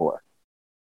back and forth.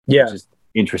 Yeah, which is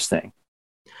interesting.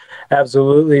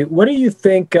 Absolutely. What do you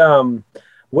think?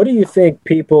 What do you think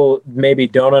people maybe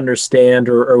don't understand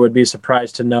or would be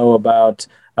surprised to know about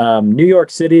New York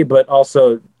City, but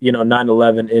also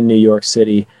 9/11 in New York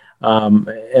City?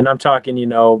 And I'm talking,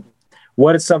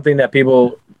 what is something that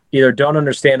people either don't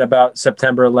understand about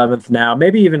September 11th now,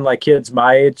 maybe even like kids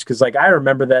my age, because like I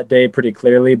remember that day pretty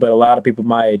clearly, but a lot of people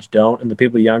my age don't, and the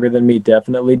people younger than me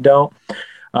definitely don't.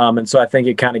 And so I think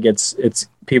it kind of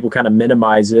people kind of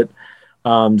minimize it.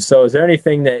 So is there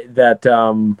anything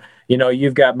that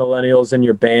you've got millennials in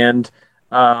your band?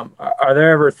 Are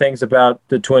there ever things about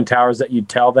the Twin Towers that you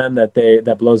tell them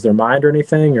that blows their mind or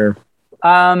anything? Or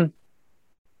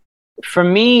for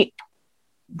me,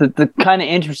 the kind of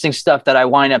interesting stuff that I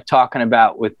wind up talking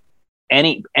about with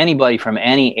anybody from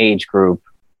any age group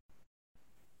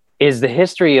is the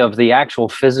history of the actual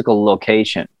physical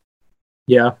location.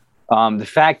 Yeah. The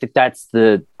fact that that's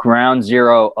the ground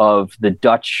zero of the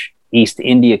Dutch East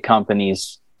India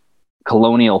Company's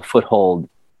colonial foothold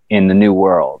in the New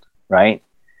World, right?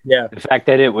 Yeah. The fact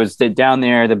that it was down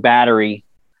there, the battery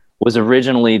was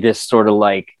originally this sort of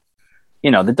like,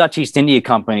 the Dutch East India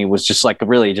Company was just like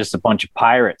really just a bunch of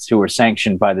pirates who were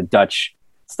sanctioned by the Dutch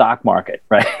stock market,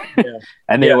 right? Yeah.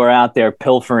 And they were out there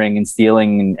pilfering and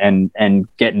stealing and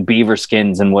getting beaver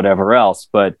skins and whatever else.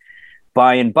 But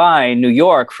by and by, New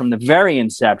York, from the very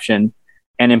inception,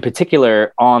 and in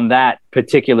particular on that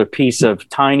particular piece of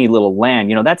tiny little land,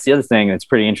 you know, that's the other thing that's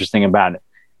pretty interesting about it.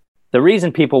 The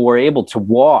reason people were able to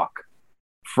walk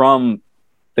from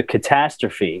the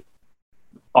catastrophe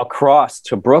across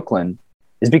to Brooklyn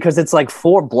is because it's like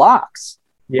 4 blocks.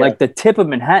 Yeah. Like the tip of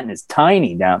Manhattan is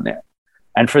tiny down there.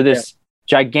 And for this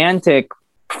gigantic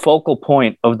focal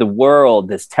point of the world,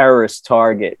 this terrorist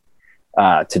target,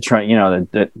 to try, you know,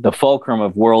 the fulcrum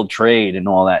of world trade and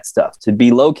all that stuff, to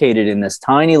be located in this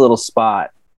tiny little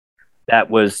spot that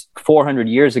was 400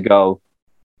 years ago,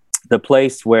 the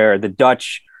place where the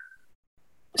Dutch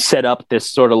set up this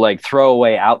sort of like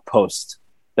throwaway outpost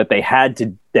that they had to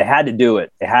do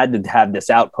it. They had to have this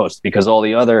outpost because all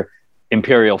the other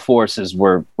imperial forces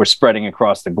were spreading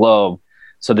across the globe.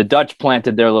 So the Dutch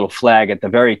planted their little flag at the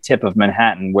very tip of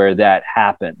Manhattan where that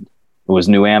happened. It was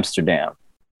New Amsterdam.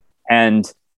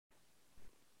 And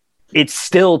it's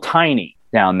still tiny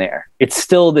down there. It's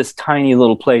still this tiny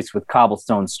little place with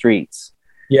cobblestone streets.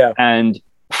 Yeah. And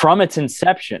from its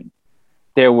inception,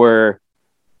 there were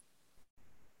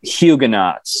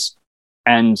Huguenots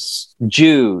and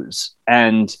Jews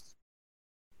and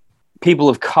people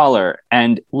of color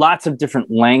and lots of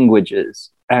different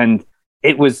languages. And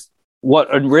it was what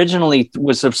originally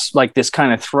was like this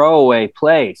kind of throwaway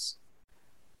place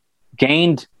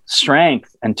gained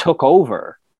strength and took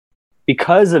over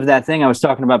because of that thing I was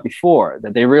talking about before,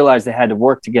 that they realized they had to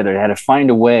work together. They had to find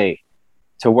a way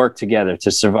to work together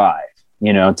to survive,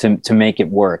 you know, to make it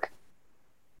work.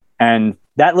 And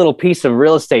that little piece of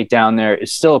real estate down there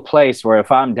is still a place where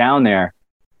if I'm down there,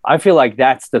 I feel like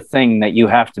that's the thing that you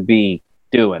have to be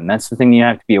doing. That's the thing you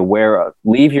have to be aware of.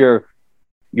 Leave your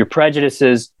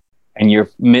prejudices and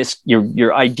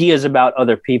your ideas about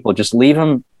other people. Just leave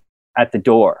them at the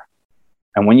door.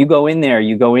 And when you go in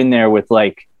there with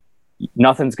like,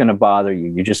 nothing's going to bother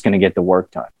you. You're just going to get the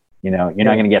work done. You know, you're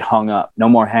not going to get hung up. No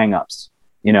more hang-ups,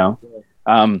 you know,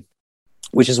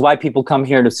 which is why people come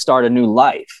here to start a new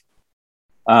life.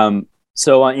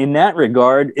 So in that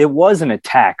regard, it was an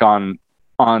attack on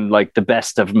like the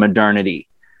best of modernity.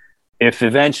 If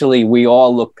eventually we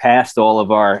all look past all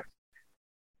of our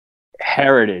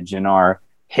heritage and our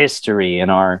history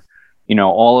and our, you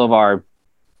know, all of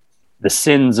the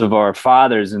sins of our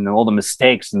fathers and all the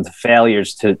mistakes and the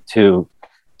failures to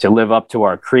live up to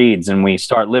our creeds, and we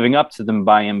start living up to them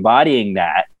by embodying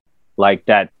that, like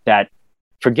that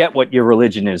forget what your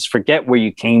religion is, forget where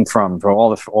you came from, for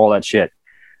all that shit.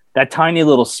 That tiny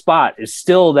little spot is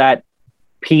still that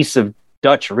piece of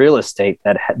Dutch real estate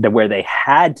where they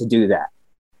had to do that,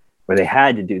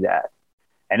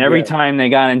 And every time they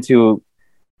got into,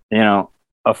 you know,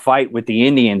 a fight with the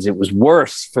Indians, it was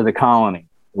worse for the colony.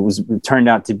 It turned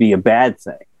out to be a bad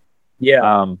thing.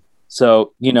 Yeah.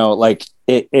 So, you know, like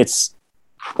I'm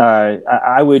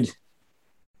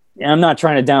not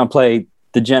trying to downplay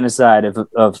the genocide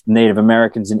of Native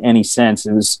Americans in any sense.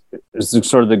 It was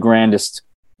sort of the grandest,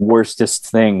 worstest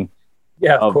thing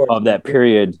of that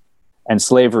period. And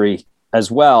slavery as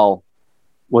well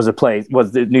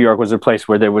New York was a place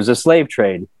where there was a slave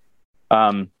trade.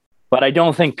 But I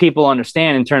don't think people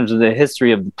understand in terms of the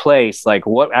history of the place, like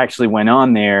what actually went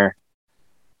on there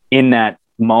in that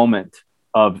moment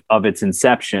of its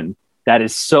inception that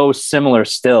is so similar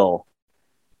still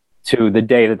to the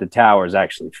day that the towers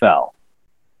actually fell.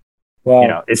 Wow. You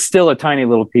know, it's still a tiny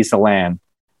little piece of land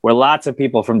where lots of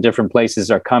people from different places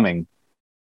are coming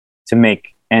to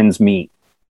make ends meet.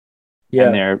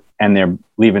 Yeah. And they're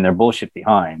leaving their bullshit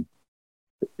behind.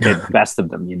 The best of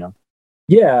them, you know.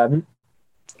 Yeah.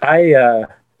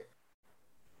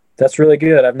 That's really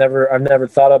good. I've never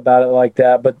thought about it like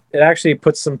that, but it actually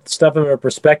puts some stuff in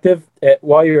perspective.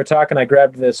 While you were talking, I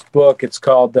grabbed this book. It's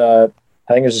called, I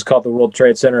think it's just called The World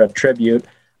Trade Center, a Tribute.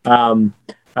 I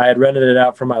had rented it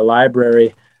out from my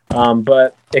library,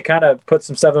 but it kind of puts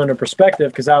some stuff into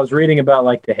perspective because I was reading about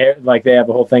like they have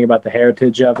a whole thing about the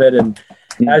heritage of it, and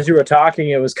as you were talking,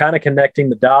 it was kind of connecting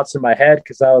the dots in my head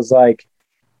because I was like,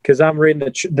 because I'm reading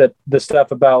the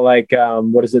stuff about like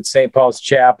what is it, St. Paul's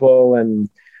Chapel and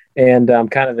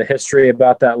kind of the history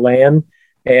about that land,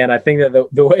 and I think that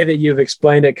the way that you've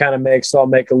explained it kind of makes a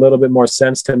little bit more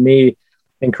sense to me,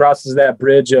 and crosses that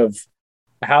bridge of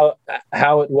how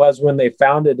it was when they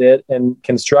founded it and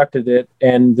constructed it,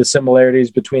 and the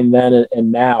similarities between then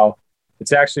and now.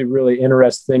 It's actually really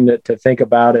interesting to think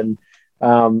about, and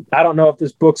I don't know if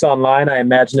this book's online. I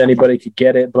imagine anybody could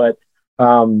get it, but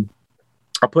I'll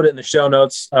put it in the show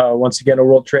notes. Once again, A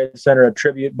World Trade Center, a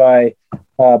tribute by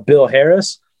Bill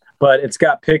Harris. but it's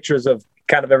got pictures of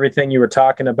kind of everything you were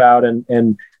talking about,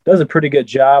 and does a pretty good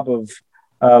job of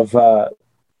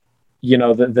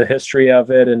the history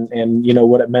of it, and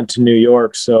what it meant to New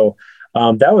York. So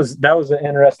that was an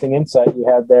interesting insight you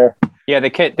had there. Yeah, the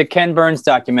Ken Burns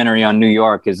documentary on New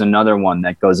York is another one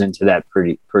that goes into that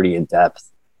pretty in depth.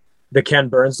 The Ken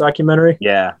Burns documentary?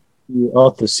 Yeah. I'll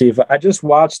have to see if I just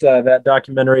watched that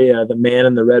documentary, The Man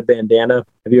in the Red Bandana.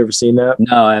 Have you ever seen that?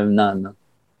 No, I have not. No.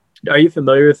 Are you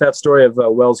familiar with that story of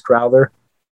Wells Crowther?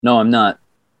 No, I'm not.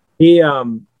 He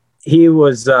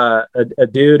was a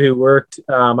dude who worked.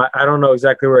 I don't know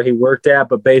exactly where he worked at,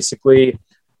 but basically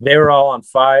they were all on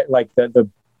fire. Like the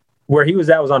where he was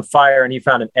at was on fire, and he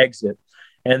found an exit.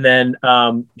 And then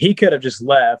he could have just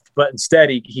left, but instead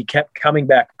he kept coming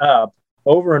back up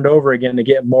over and over again to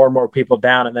get more and more people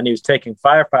down. And then he was taking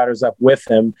firefighters up with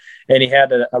him, and he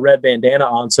had a red bandana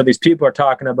on. So these people are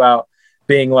talking about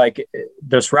being like,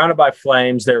 they're surrounded by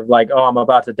flames. They're like, oh, I'm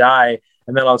about to die.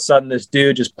 And then all of a sudden this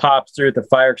dude just pops through with the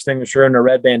fire extinguisher and a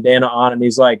red bandana on. And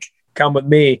he's like, come with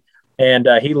me. And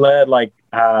he led like,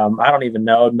 I don't even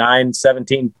know,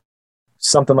 17,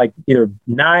 something like either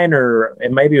 9 or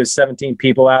maybe it was 17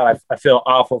 people out. I feel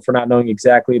awful for not knowing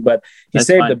exactly, but he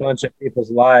saved a bunch of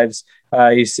people's lives.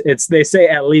 They say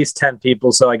at least 10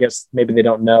 people. So I guess maybe they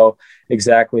don't know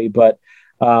exactly, but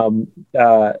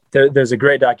there's a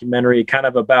great documentary kind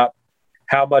of about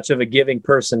how much of a giving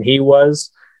person he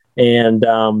was. And,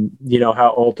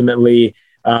 how ultimately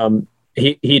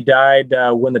he died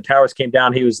when the towers came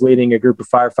down. He was leading a group of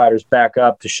firefighters back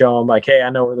up to show them like, hey, I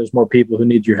know where there's more people who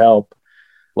need your help.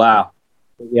 Wow.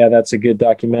 Yeah, that's a good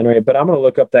documentary. But I'm going to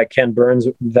look up that Ken Burn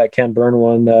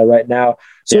one right now.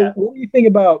 So yeah. What do you think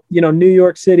about, New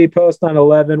York City post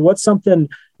 9/11? What's something,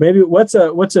 maybe what's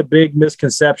a big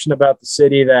misconception about the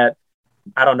city that,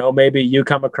 I don't know, maybe you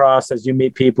come across as you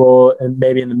meet people and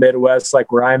maybe in the Midwest,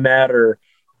 like where I'm at, or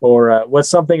what's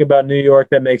something about New York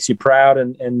that makes you proud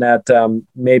and that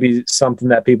maybe something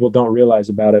that people don't realize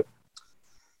about it?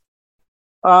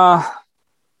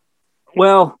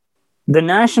 Well, the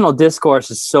national discourse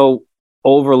is so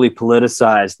overly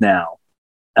politicized now.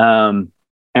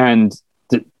 And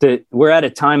we're at a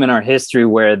time in our history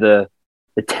where the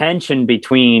tension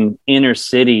between inner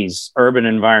cities, urban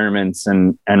environments,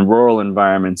 and rural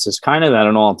environments is kind of at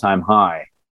an all-time high.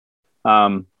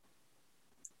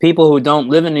 People who don't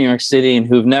live in New York City and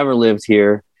who've never lived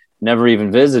here, never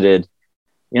even visited,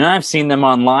 I've seen them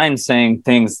online saying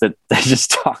things that they're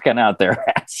just talking out their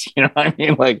ass. You know what I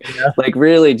mean? Like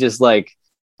really just like,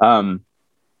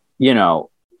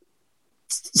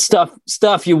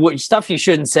 stuff you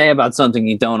shouldn't say about something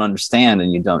you don't understand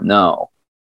and you don't know.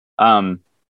 And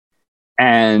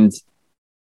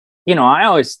I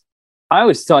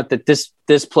always thought that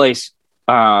this place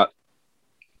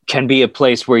can be a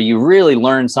place where you really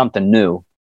learn something new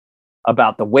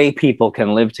about the way people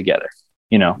can live together,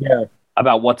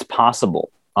 about what's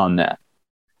possible on that.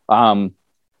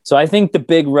 So I think the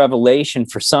big revelation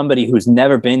for somebody who's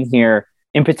never been here,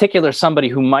 in particular, somebody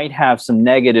who might have some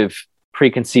negative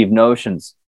preconceived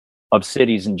notions of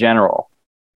cities in general,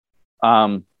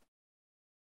 I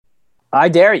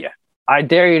dare you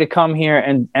to come here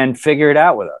and figure it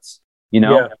out with us.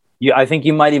 I think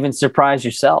you might even surprise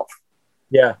yourself.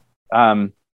 Yeah.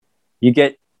 You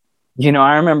get,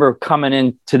 I remember coming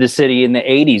into the city in the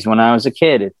 80s when I was a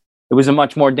kid. It was a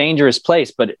much more dangerous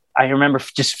place, but I remember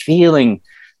just feeling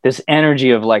this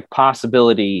energy of like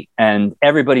possibility, and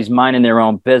everybody's minding their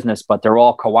own business, but they're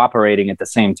all cooperating at the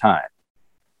same time.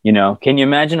 Can you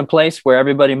imagine a place where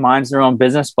everybody minds their own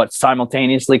business, but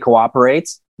simultaneously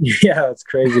cooperates? Yeah, that's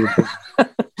crazy.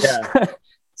 Yeah.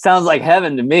 Sounds like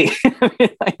heaven to me.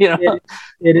 It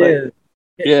is.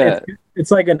 Yeah. It's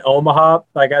like in Omaha.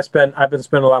 Like I've been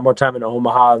spending a lot more time in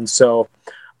Omaha. And so,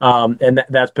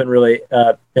 that's been really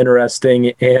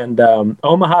interesting. And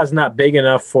Omaha is not big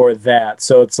enough for that.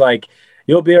 So it's like,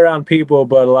 you'll be around people,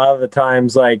 but a lot of the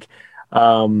times, like,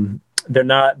 they're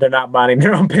not minding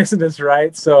their own business,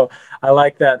 right? So I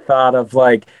like that thought of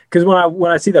like, because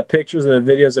when I see the pictures and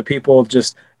the videos of people,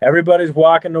 just everybody's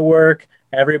walking to work,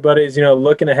 everybody's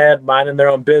looking ahead, minding their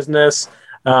own business.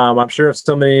 I'm sure if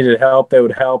somebody needed help, they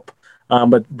would help.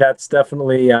 But that's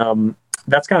definitely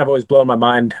that's kind of always blown my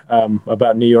mind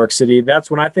about New York City.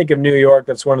 That's when I think of New York.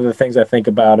 That's one of the things I think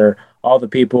about, are all the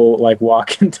people like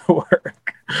walking to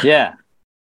work. Yeah.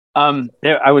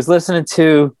 I was listening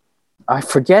to, I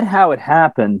forget how it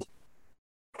happened.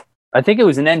 I think it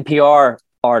was an NPR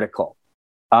article.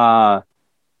 And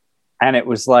it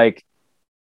was like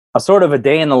a sort of a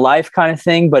day in the life kind of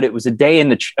thing, but it was a day in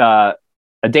the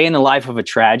life of a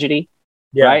tragedy,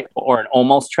 right? Or an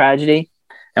almost tragedy.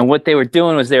 And what they were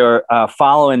doing was they were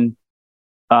following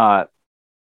paramedics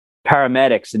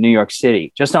in New York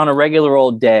City. Just on a regular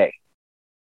old day,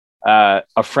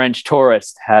 a French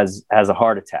tourist has a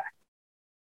heart attack.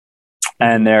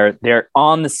 And they're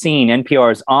on the scene.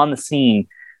 NPR is on the scene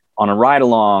on a ride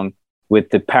along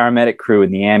with the paramedic crew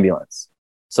in the ambulance.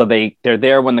 So they're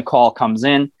there when the call comes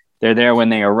in. They're there when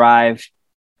they arrive.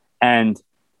 And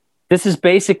this is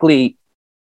basically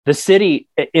the city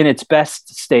in its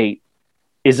best state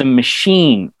is a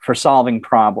machine for solving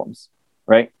problems,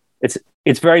 right?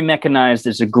 It's very mechanized.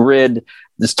 There's a grid.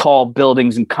 There's tall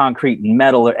buildings and concrete and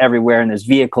metal are everywhere. And there's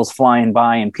vehicles flying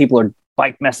by and people are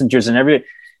bike messengers and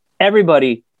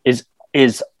everybody is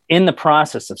in the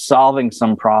process of solving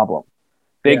some problem,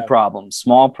 big problems,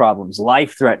 small problems,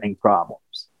 life-threatening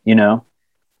problems, you know?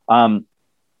 And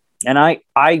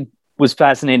I was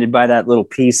fascinated by that little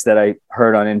piece that I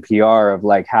heard on NPR of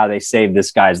like how they saved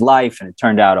this guy's life and it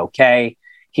turned out okay.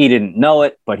 He didn't know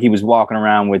it, but he was walking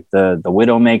around with the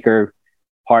Widowmaker.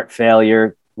 Heart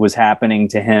failure was happening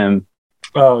to him.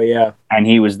 Oh yeah. And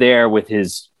he was there with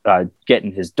his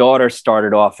getting his daughter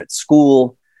started off at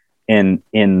school in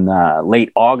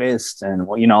late August. And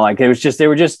you know, like they were just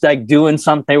like doing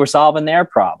something, they were solving their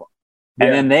problem. Yeah.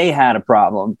 And then they had a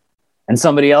problem and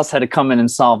somebody else had to come in and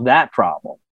solve that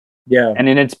problem. Yeah. And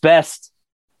at its best,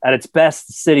 the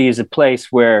city is a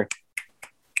place where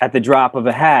at the drop of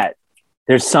a hat,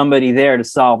 there's somebody there to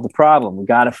solve the problem. We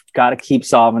gotta keep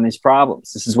solving these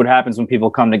problems. This is what happens when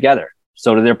people come together.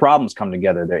 So do their problems come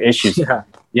together, their issues,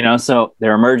 you know, so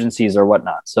their emergencies or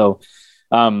whatnot. So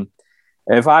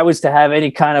if I was to have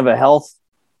any kind of a health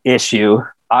issue,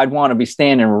 I'd want to be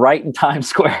standing right in Times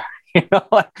Square. You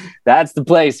know, that's the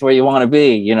place where you want to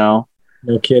be, you know?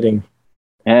 No kidding.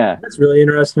 Yeah. That's really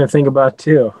interesting to think about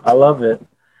too. I love it.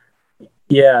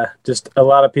 Yeah, just a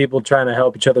lot of people trying to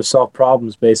help each other solve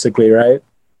problems, basically, right?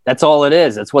 That's all it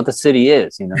is. That's what the city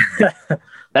is, you know.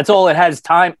 That's all it has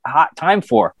time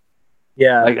for.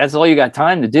 Yeah, like that's all you got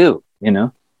time to do, you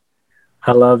know.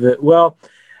 I love it. Well,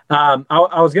 I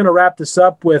was going to wrap this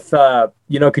up with,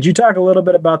 you know, could you talk a little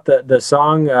bit about the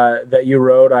song that you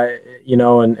wrote,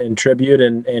 in tribute,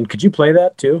 and could you play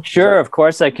that too? Sure, of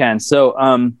course I can.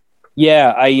 So,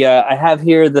 yeah, I have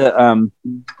here the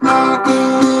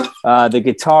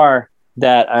guitar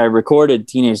that I recorded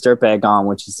Teenage Dirtbag on,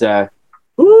 which is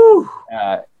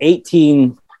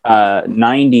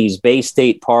 1890s Bay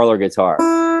State parlor guitar.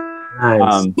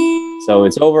 Nice. So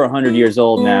it's over 100 years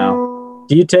old now.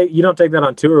 You don't take that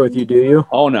on tour with you, do you?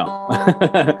 Oh no.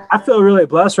 I feel really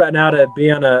blessed right now to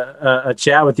be on a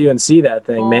chat with you and see that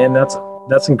thing, man.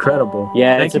 That's incredible.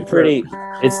 Yeah, it's pretty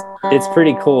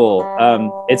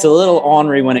cool. It's a little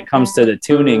ornery when it comes to the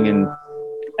tuning and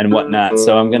whatnot.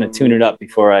 So I'm gonna tune it up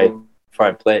before I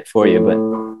play it for you. But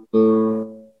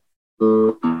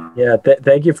yeah,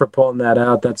 thank you for pulling that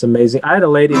out. That's amazing. I had a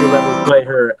lady who let me play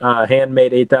her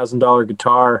handmade $8,000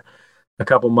 guitar a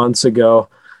couple months ago.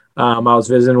 I was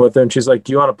visiting with her and she's like,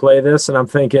 do you want to play this? And I'm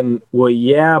thinking, well,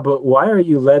 yeah, but why are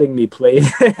you letting me play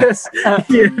this?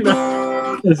 You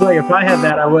know? It's like, if I had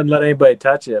that, I wouldn't let anybody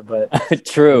touch it, but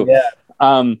true. Yeah.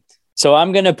 So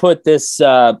I'm going to put this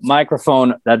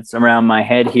microphone that's around my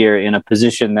head here in a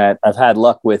position that I've had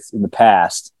luck with in the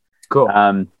past.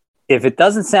 Cool. If it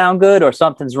doesn't sound good or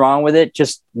something's wrong with it,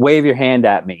 just wave your hand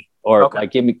at me or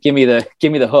like give me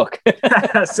the hook.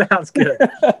 Sounds good.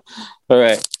 All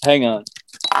right, hang on.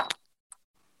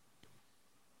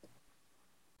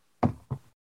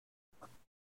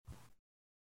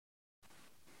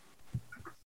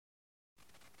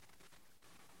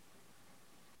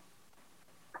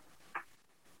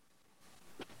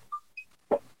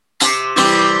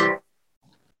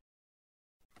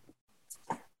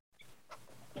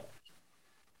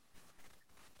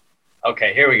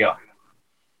 Okay, here we go.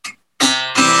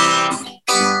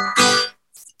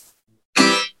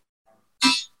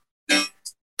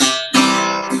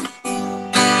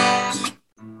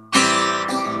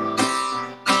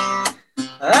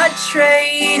 I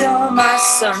trade all my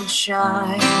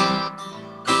sunshine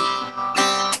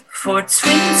for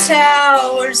twin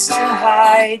towers to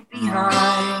hide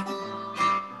behind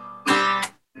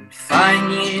and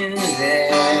find you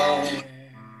there.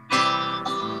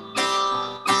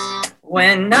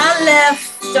 When I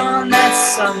left on that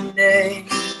Sunday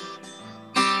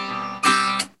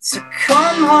to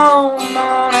come home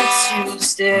on a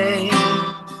Tuesday,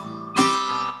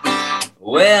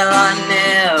 well, I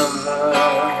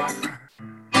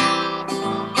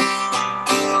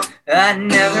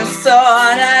never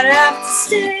thought I'd have to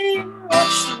stay and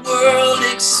watch the world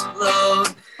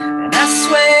explode. And I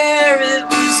swear it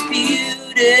was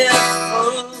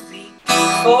beautiful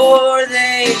before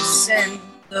they sent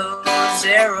those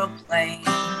aeroplanes.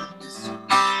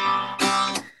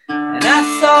 And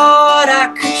I thought I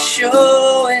could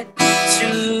show it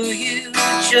to you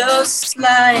just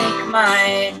like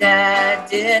my dad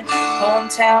did.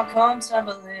 Hometown come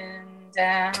tumbling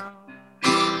down.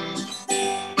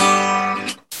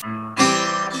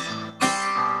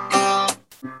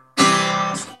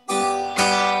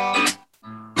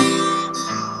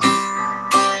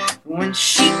 When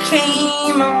she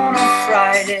came on a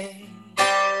Friday,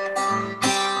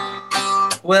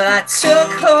 well, I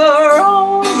took her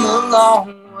home a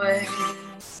long way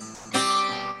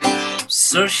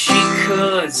so she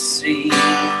could see.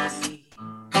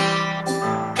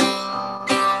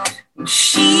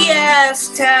 She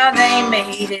asked how they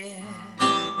made it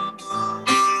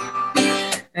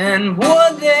and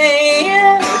would they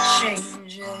ever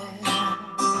change it.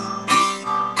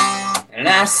 And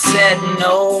I said,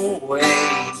 no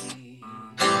way.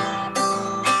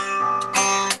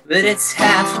 But it's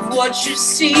half of what you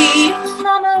see,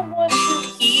 none of what you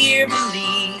hear,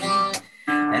 believe.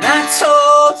 And I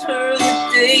told her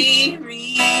that they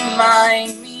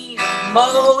remind me of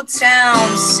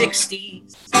Motown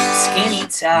 60s skinny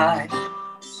tie.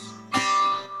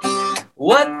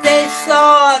 What they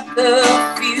thought the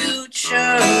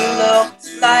future looked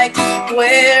like,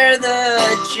 where the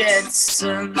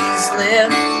Jetsons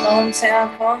lived.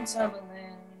 Hometown come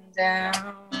tumbling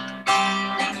down.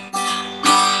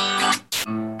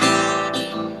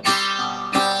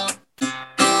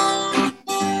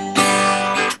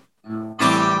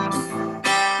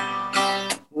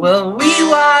 Well, we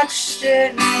watched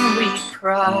it and we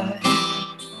cried.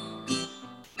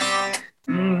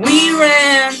 And we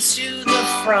ran to the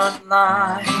front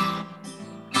line.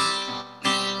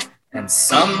 And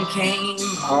some came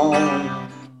home.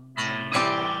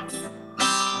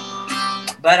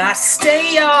 But I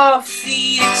stay off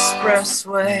the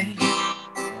expressway.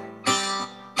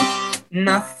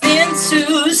 Nothing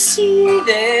to see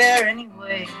there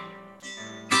anyway.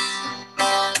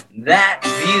 That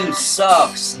view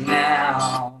sucks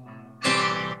now.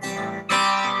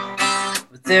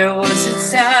 But there was a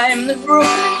time the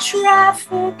broken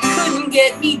traffic couldn't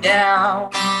get me down.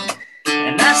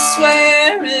 And I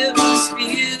swear it was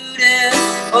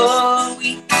beautiful.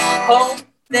 We hope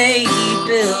they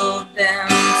build them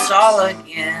tall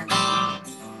again.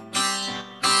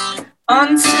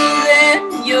 Until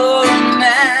then, your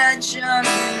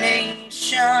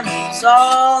imagination is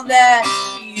all that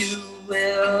you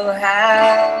will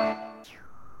have.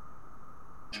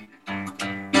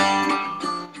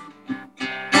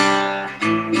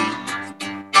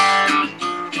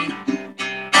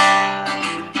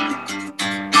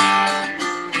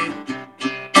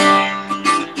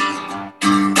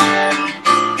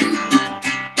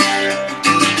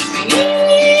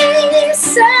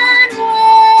 East and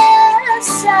west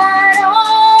side,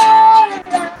 all around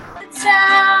the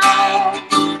town.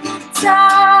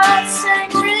 Tots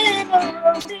and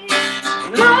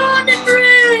London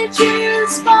Bridge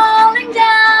is falling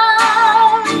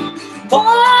down.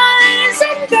 Boys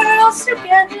and girls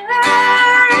together,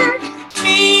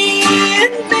 me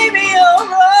and baby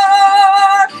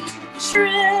alright.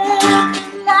 Trip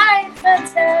life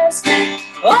fantastic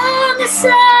on the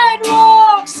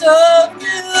sidewalks of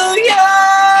New York.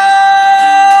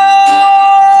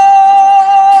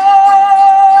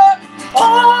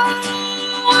 Oh,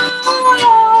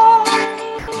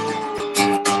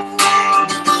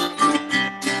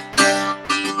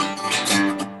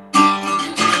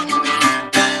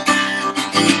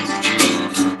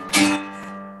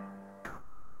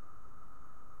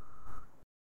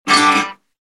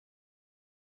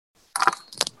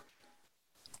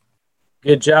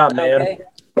 Good job, man. Okay.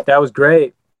 That was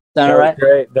great. Sound all right?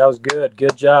 Great. That was good.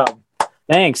 Good job.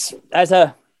 Thanks. As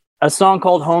a song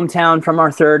called Hometown from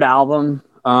our third album,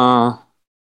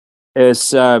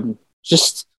 is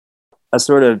just a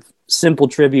sort of simple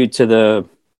tribute to the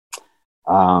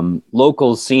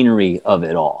local scenery of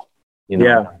it all. You know?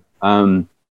 Yeah. I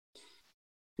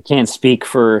can't speak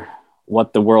for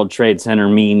what the World Trade Center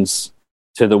means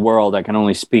to the world. I can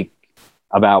only speak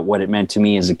about what it meant to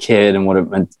me as a kid and what it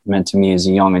meant to me as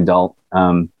a young adult.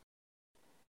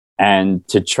 And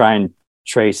to try and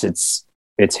trace its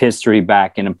history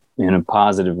back in a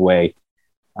positive way,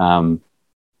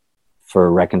 for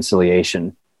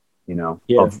reconciliation, you know,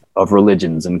 of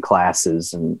religions and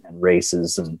classes and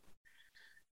races and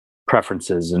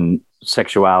preferences and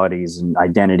sexualities and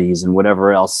identities and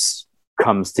whatever else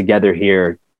comes together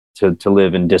here to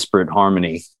live in disparate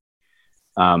harmony.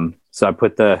 So I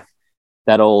put that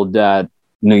old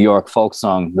New York folk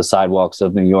song, The Sidewalks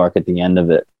of New York, at the end of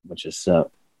it, which is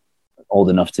old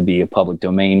enough to be a public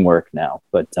domain work now.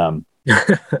 But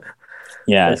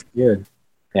Yeah. That's good.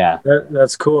 Yeah.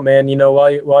 That's cool, man. You know,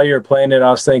 while you were playing it,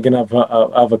 I was thinking of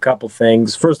a couple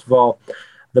things. First of all,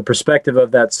 the perspective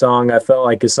of that song, I felt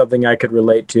like is something I could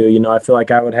relate to. You know, I feel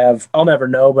like I would have, I'll never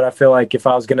know, but I feel like if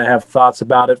I was going to have thoughts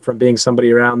about it from being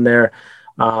somebody around there,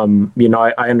 you know,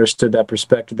 I understood that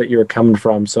perspective that you were coming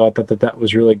from. So I thought that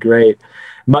was really great.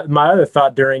 My other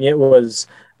thought during it was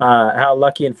how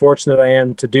lucky and fortunate I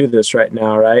am to do this right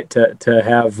now, right? To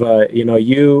have you know,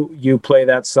 you play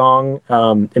that song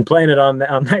and playing it on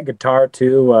that guitar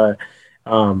too.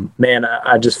 Man,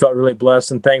 I just felt really blessed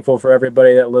and thankful for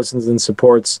everybody that listens and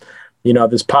supports, you know,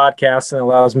 this podcast and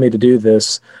allows me to do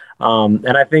this.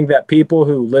 And I think that people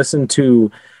who listen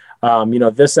to, you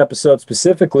know, this episode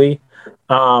specifically,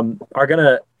 are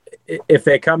gonna, if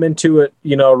they come into it,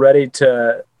 you know, ready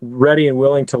and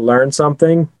willing to learn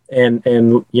something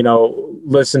and you know,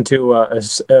 listen to a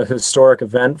historic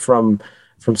event from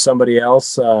somebody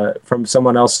else, from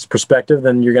someone else's perspective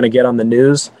than you're going to get on the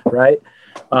news, right?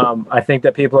 I think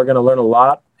that people are going to learn a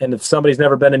lot. And if somebody's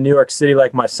never been in New York City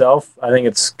like myself, I think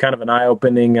it's kind of an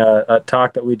eye-opening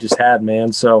talk that we just had,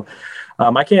 man. So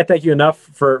I can't thank you enough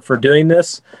for doing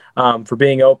this, for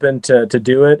being open to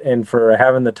do it and for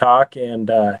having the talk. And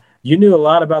you knew a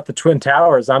lot about the Twin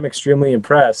Towers. I'm extremely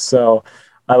impressed. So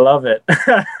I love it.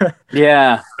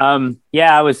 Yeah.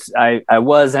 Yeah, I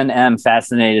was and am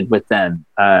fascinated with them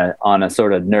on a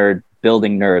sort of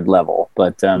building nerd level.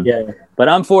 But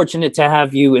I'm fortunate to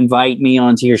have you invite me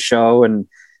onto your show, and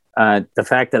the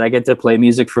fact that I get to play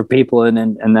music for people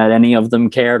and that any of them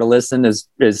care to listen is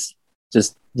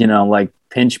just, you know, like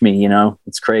pinch me, you know,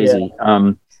 it's crazy.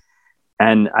 Yeah.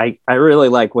 And I really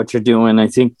like what you're doing. I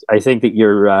think that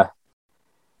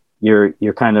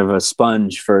you're kind of a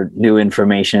sponge for new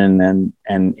information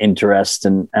and interest.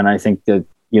 And I think that,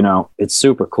 you know, it's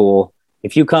super cool.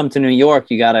 If you come to New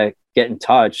York, you got to get in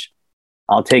touch.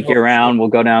 I'll take you around. We'll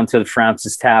go down to the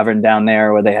Francis Tavern down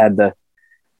there where they had the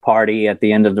party at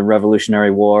the end of the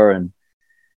Revolutionary War.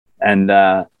 And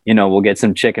you know, we'll get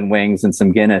some chicken wings and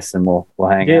some Guinness and we'll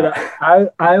hang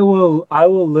out. I will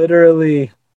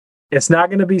literally, it's not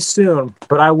going to be soon,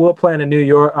 but I will plan a New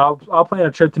York. I'll plan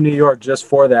a trip to New York just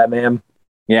for that, man.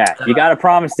 Yeah, you got to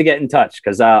promise to get in touch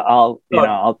because I'll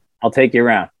take you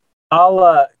around.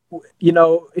 You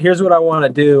know, here's what I want to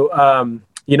do.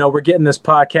 You know, we're getting this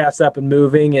podcast up and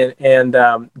moving, and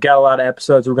got a lot of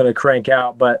episodes we're going to crank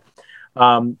out. But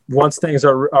once things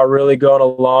are really going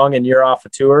along and you're off a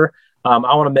tour, I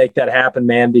want to make that happen,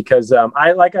 man. Because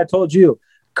like I told you,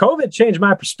 COVID changed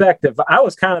my perspective. I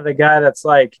was kind of the guy that's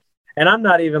like. And I'm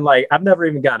not even like, I've never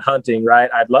even gone hunting,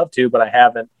 right? I'd love to, but I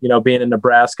haven't, you know, being in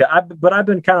Nebraska. But I've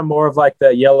been kind of more of like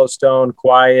the Yellowstone,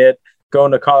 quiet,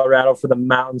 going to Colorado for the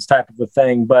mountains type of a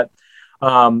thing. But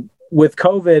with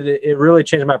COVID, it really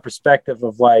changed my perspective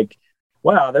of like,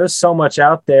 wow, there's so much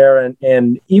out there.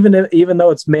 And even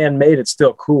though it's man-made, it's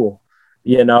still cool,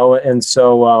 you know? And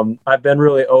so I've been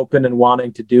really open and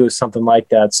wanting to do something like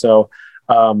that. So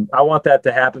I want that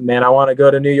to happen, man. I want to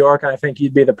go to New York, and I think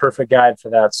you'd be the perfect guide for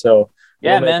that. So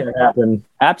yeah, we'll make it happen.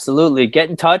 Absolutely. Get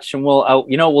in touch, and we'll,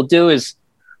 you know, what we'll do is,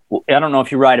 I don't know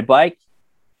if you ride a bike.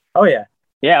 Oh yeah.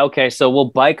 Yeah. Okay. So we'll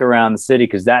bike around the city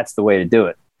because that's the way to do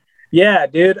it. Yeah,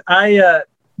 dude.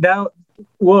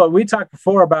 We talked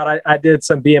before about, I did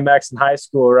some BMX in high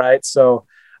school, right? So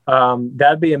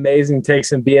that'd be amazing. Take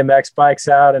some BMX bikes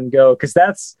out and go. Cause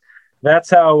that's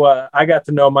how I got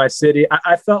to know my city.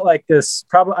 I felt like this,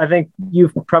 I think you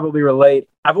probably relate.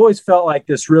 I've always felt like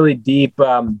this really deep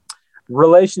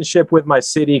relationship with my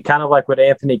city, kind of like what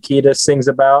Anthony Kiedis sings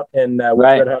about in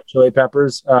Red Hot Chili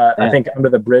Peppers. I think Under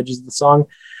the Bridge is the song,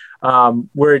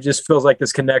 where it just feels like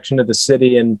this connection to the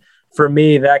city. And for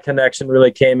me, that connection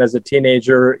really came as a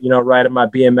teenager, you know, riding my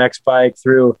BMX bike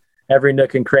through every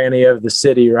nook and cranny of the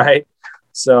city, right?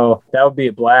 So that would be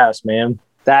a blast, man.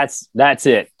 That's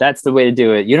it. That's the way to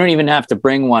do it. You don't even have to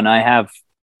bring one. I have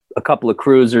a couple of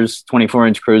cruisers,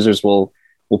 24-inch cruisers. We'll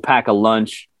pack a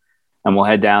lunch and we'll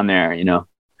head down there, you know.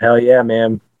 Hell yeah,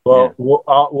 man. Well,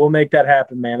 yeah. We'll make that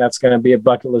happen, man. That's going to be a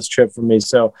bucket list trip for me.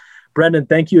 So, Brendan,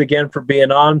 thank you again for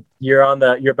being on. You're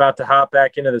about to hop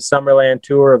back into the Summerland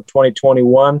tour of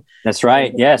 2021. That's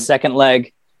right. Yeah, second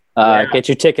leg. Get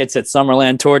your tickets at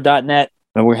summerlandtour.net.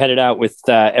 And we're headed out with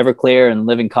Everclear and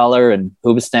Living Color and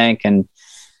Hoobastank, and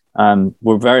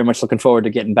we're very much looking forward to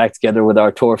getting back together with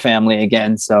our tour family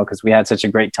again. So, because we had such a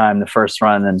great time the first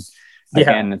run, and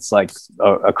again, it's like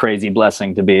a crazy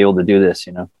blessing to be able to do this,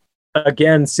 you know.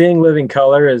 Again, seeing Living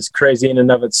Color is crazy in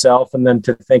and of itself, and then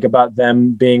to think about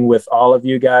them being with all of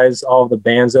you guys, all of the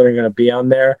bands that are going to be on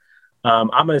there. I'm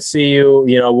going to see you.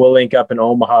 You know, we'll link up in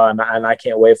Omaha, and I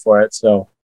can't wait for it. So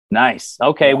Nice.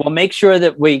 Okay. Well, make sure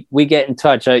that we get in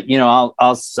touch. I'll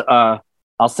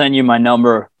send you my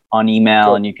number on email,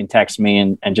 cool. And you can text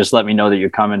me and just let me know that you're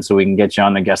coming so we can get you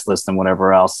on the guest list and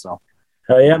whatever else. So.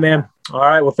 Hell yeah, man. All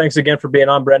right. Well, thanks again for being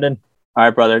on, Brendan. All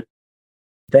right, brother.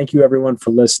 Thank you everyone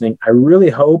for listening. I really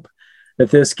hope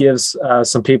that this gives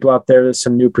some people out there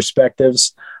some new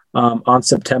perspectives on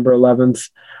September 11th.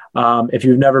 If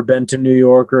you've never been to New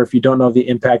York, or if you don't know the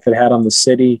impact it had on the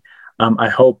city, I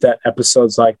hope that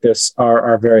episodes like this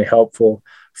are very helpful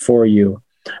for you.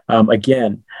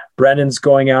 Again, Brendan's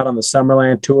going out on the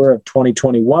Summerland Tour of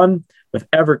 2021 with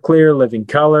Everclear, Living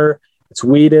Color, it's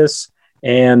Wheatus,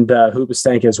 and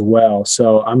Hoobastank as well.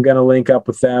 So I'm going to link up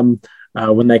with them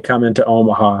when they come into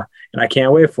Omaha, and I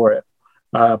can't wait for it.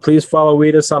 Please follow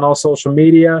Wheatus on all social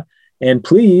media, and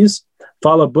please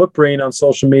follow BookBrilliant on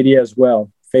social media as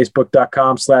well.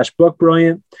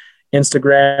 Facebook.com/BookBrilliant.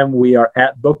 Instagram, we are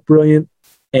at BookBrilliant.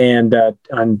 And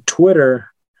on Twitter,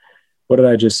 what did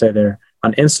I just say there?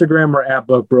 On Instagram, we're at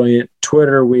BookBrilliant.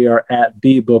 Twitter, we are at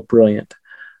BBookBrilliant.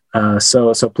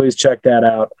 So please check that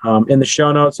out. In the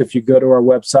show notes, if you go to our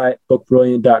website,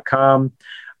 bookbrilliant.com,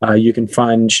 you can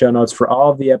find show notes for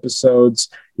all of the episodes.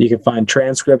 You can find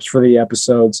transcripts for the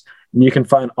episodes. And you can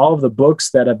find all of the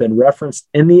books that have been referenced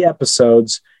in the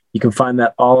episodes. You can find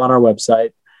that all on our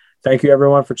website. Thank you,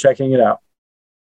 everyone, for checking it out.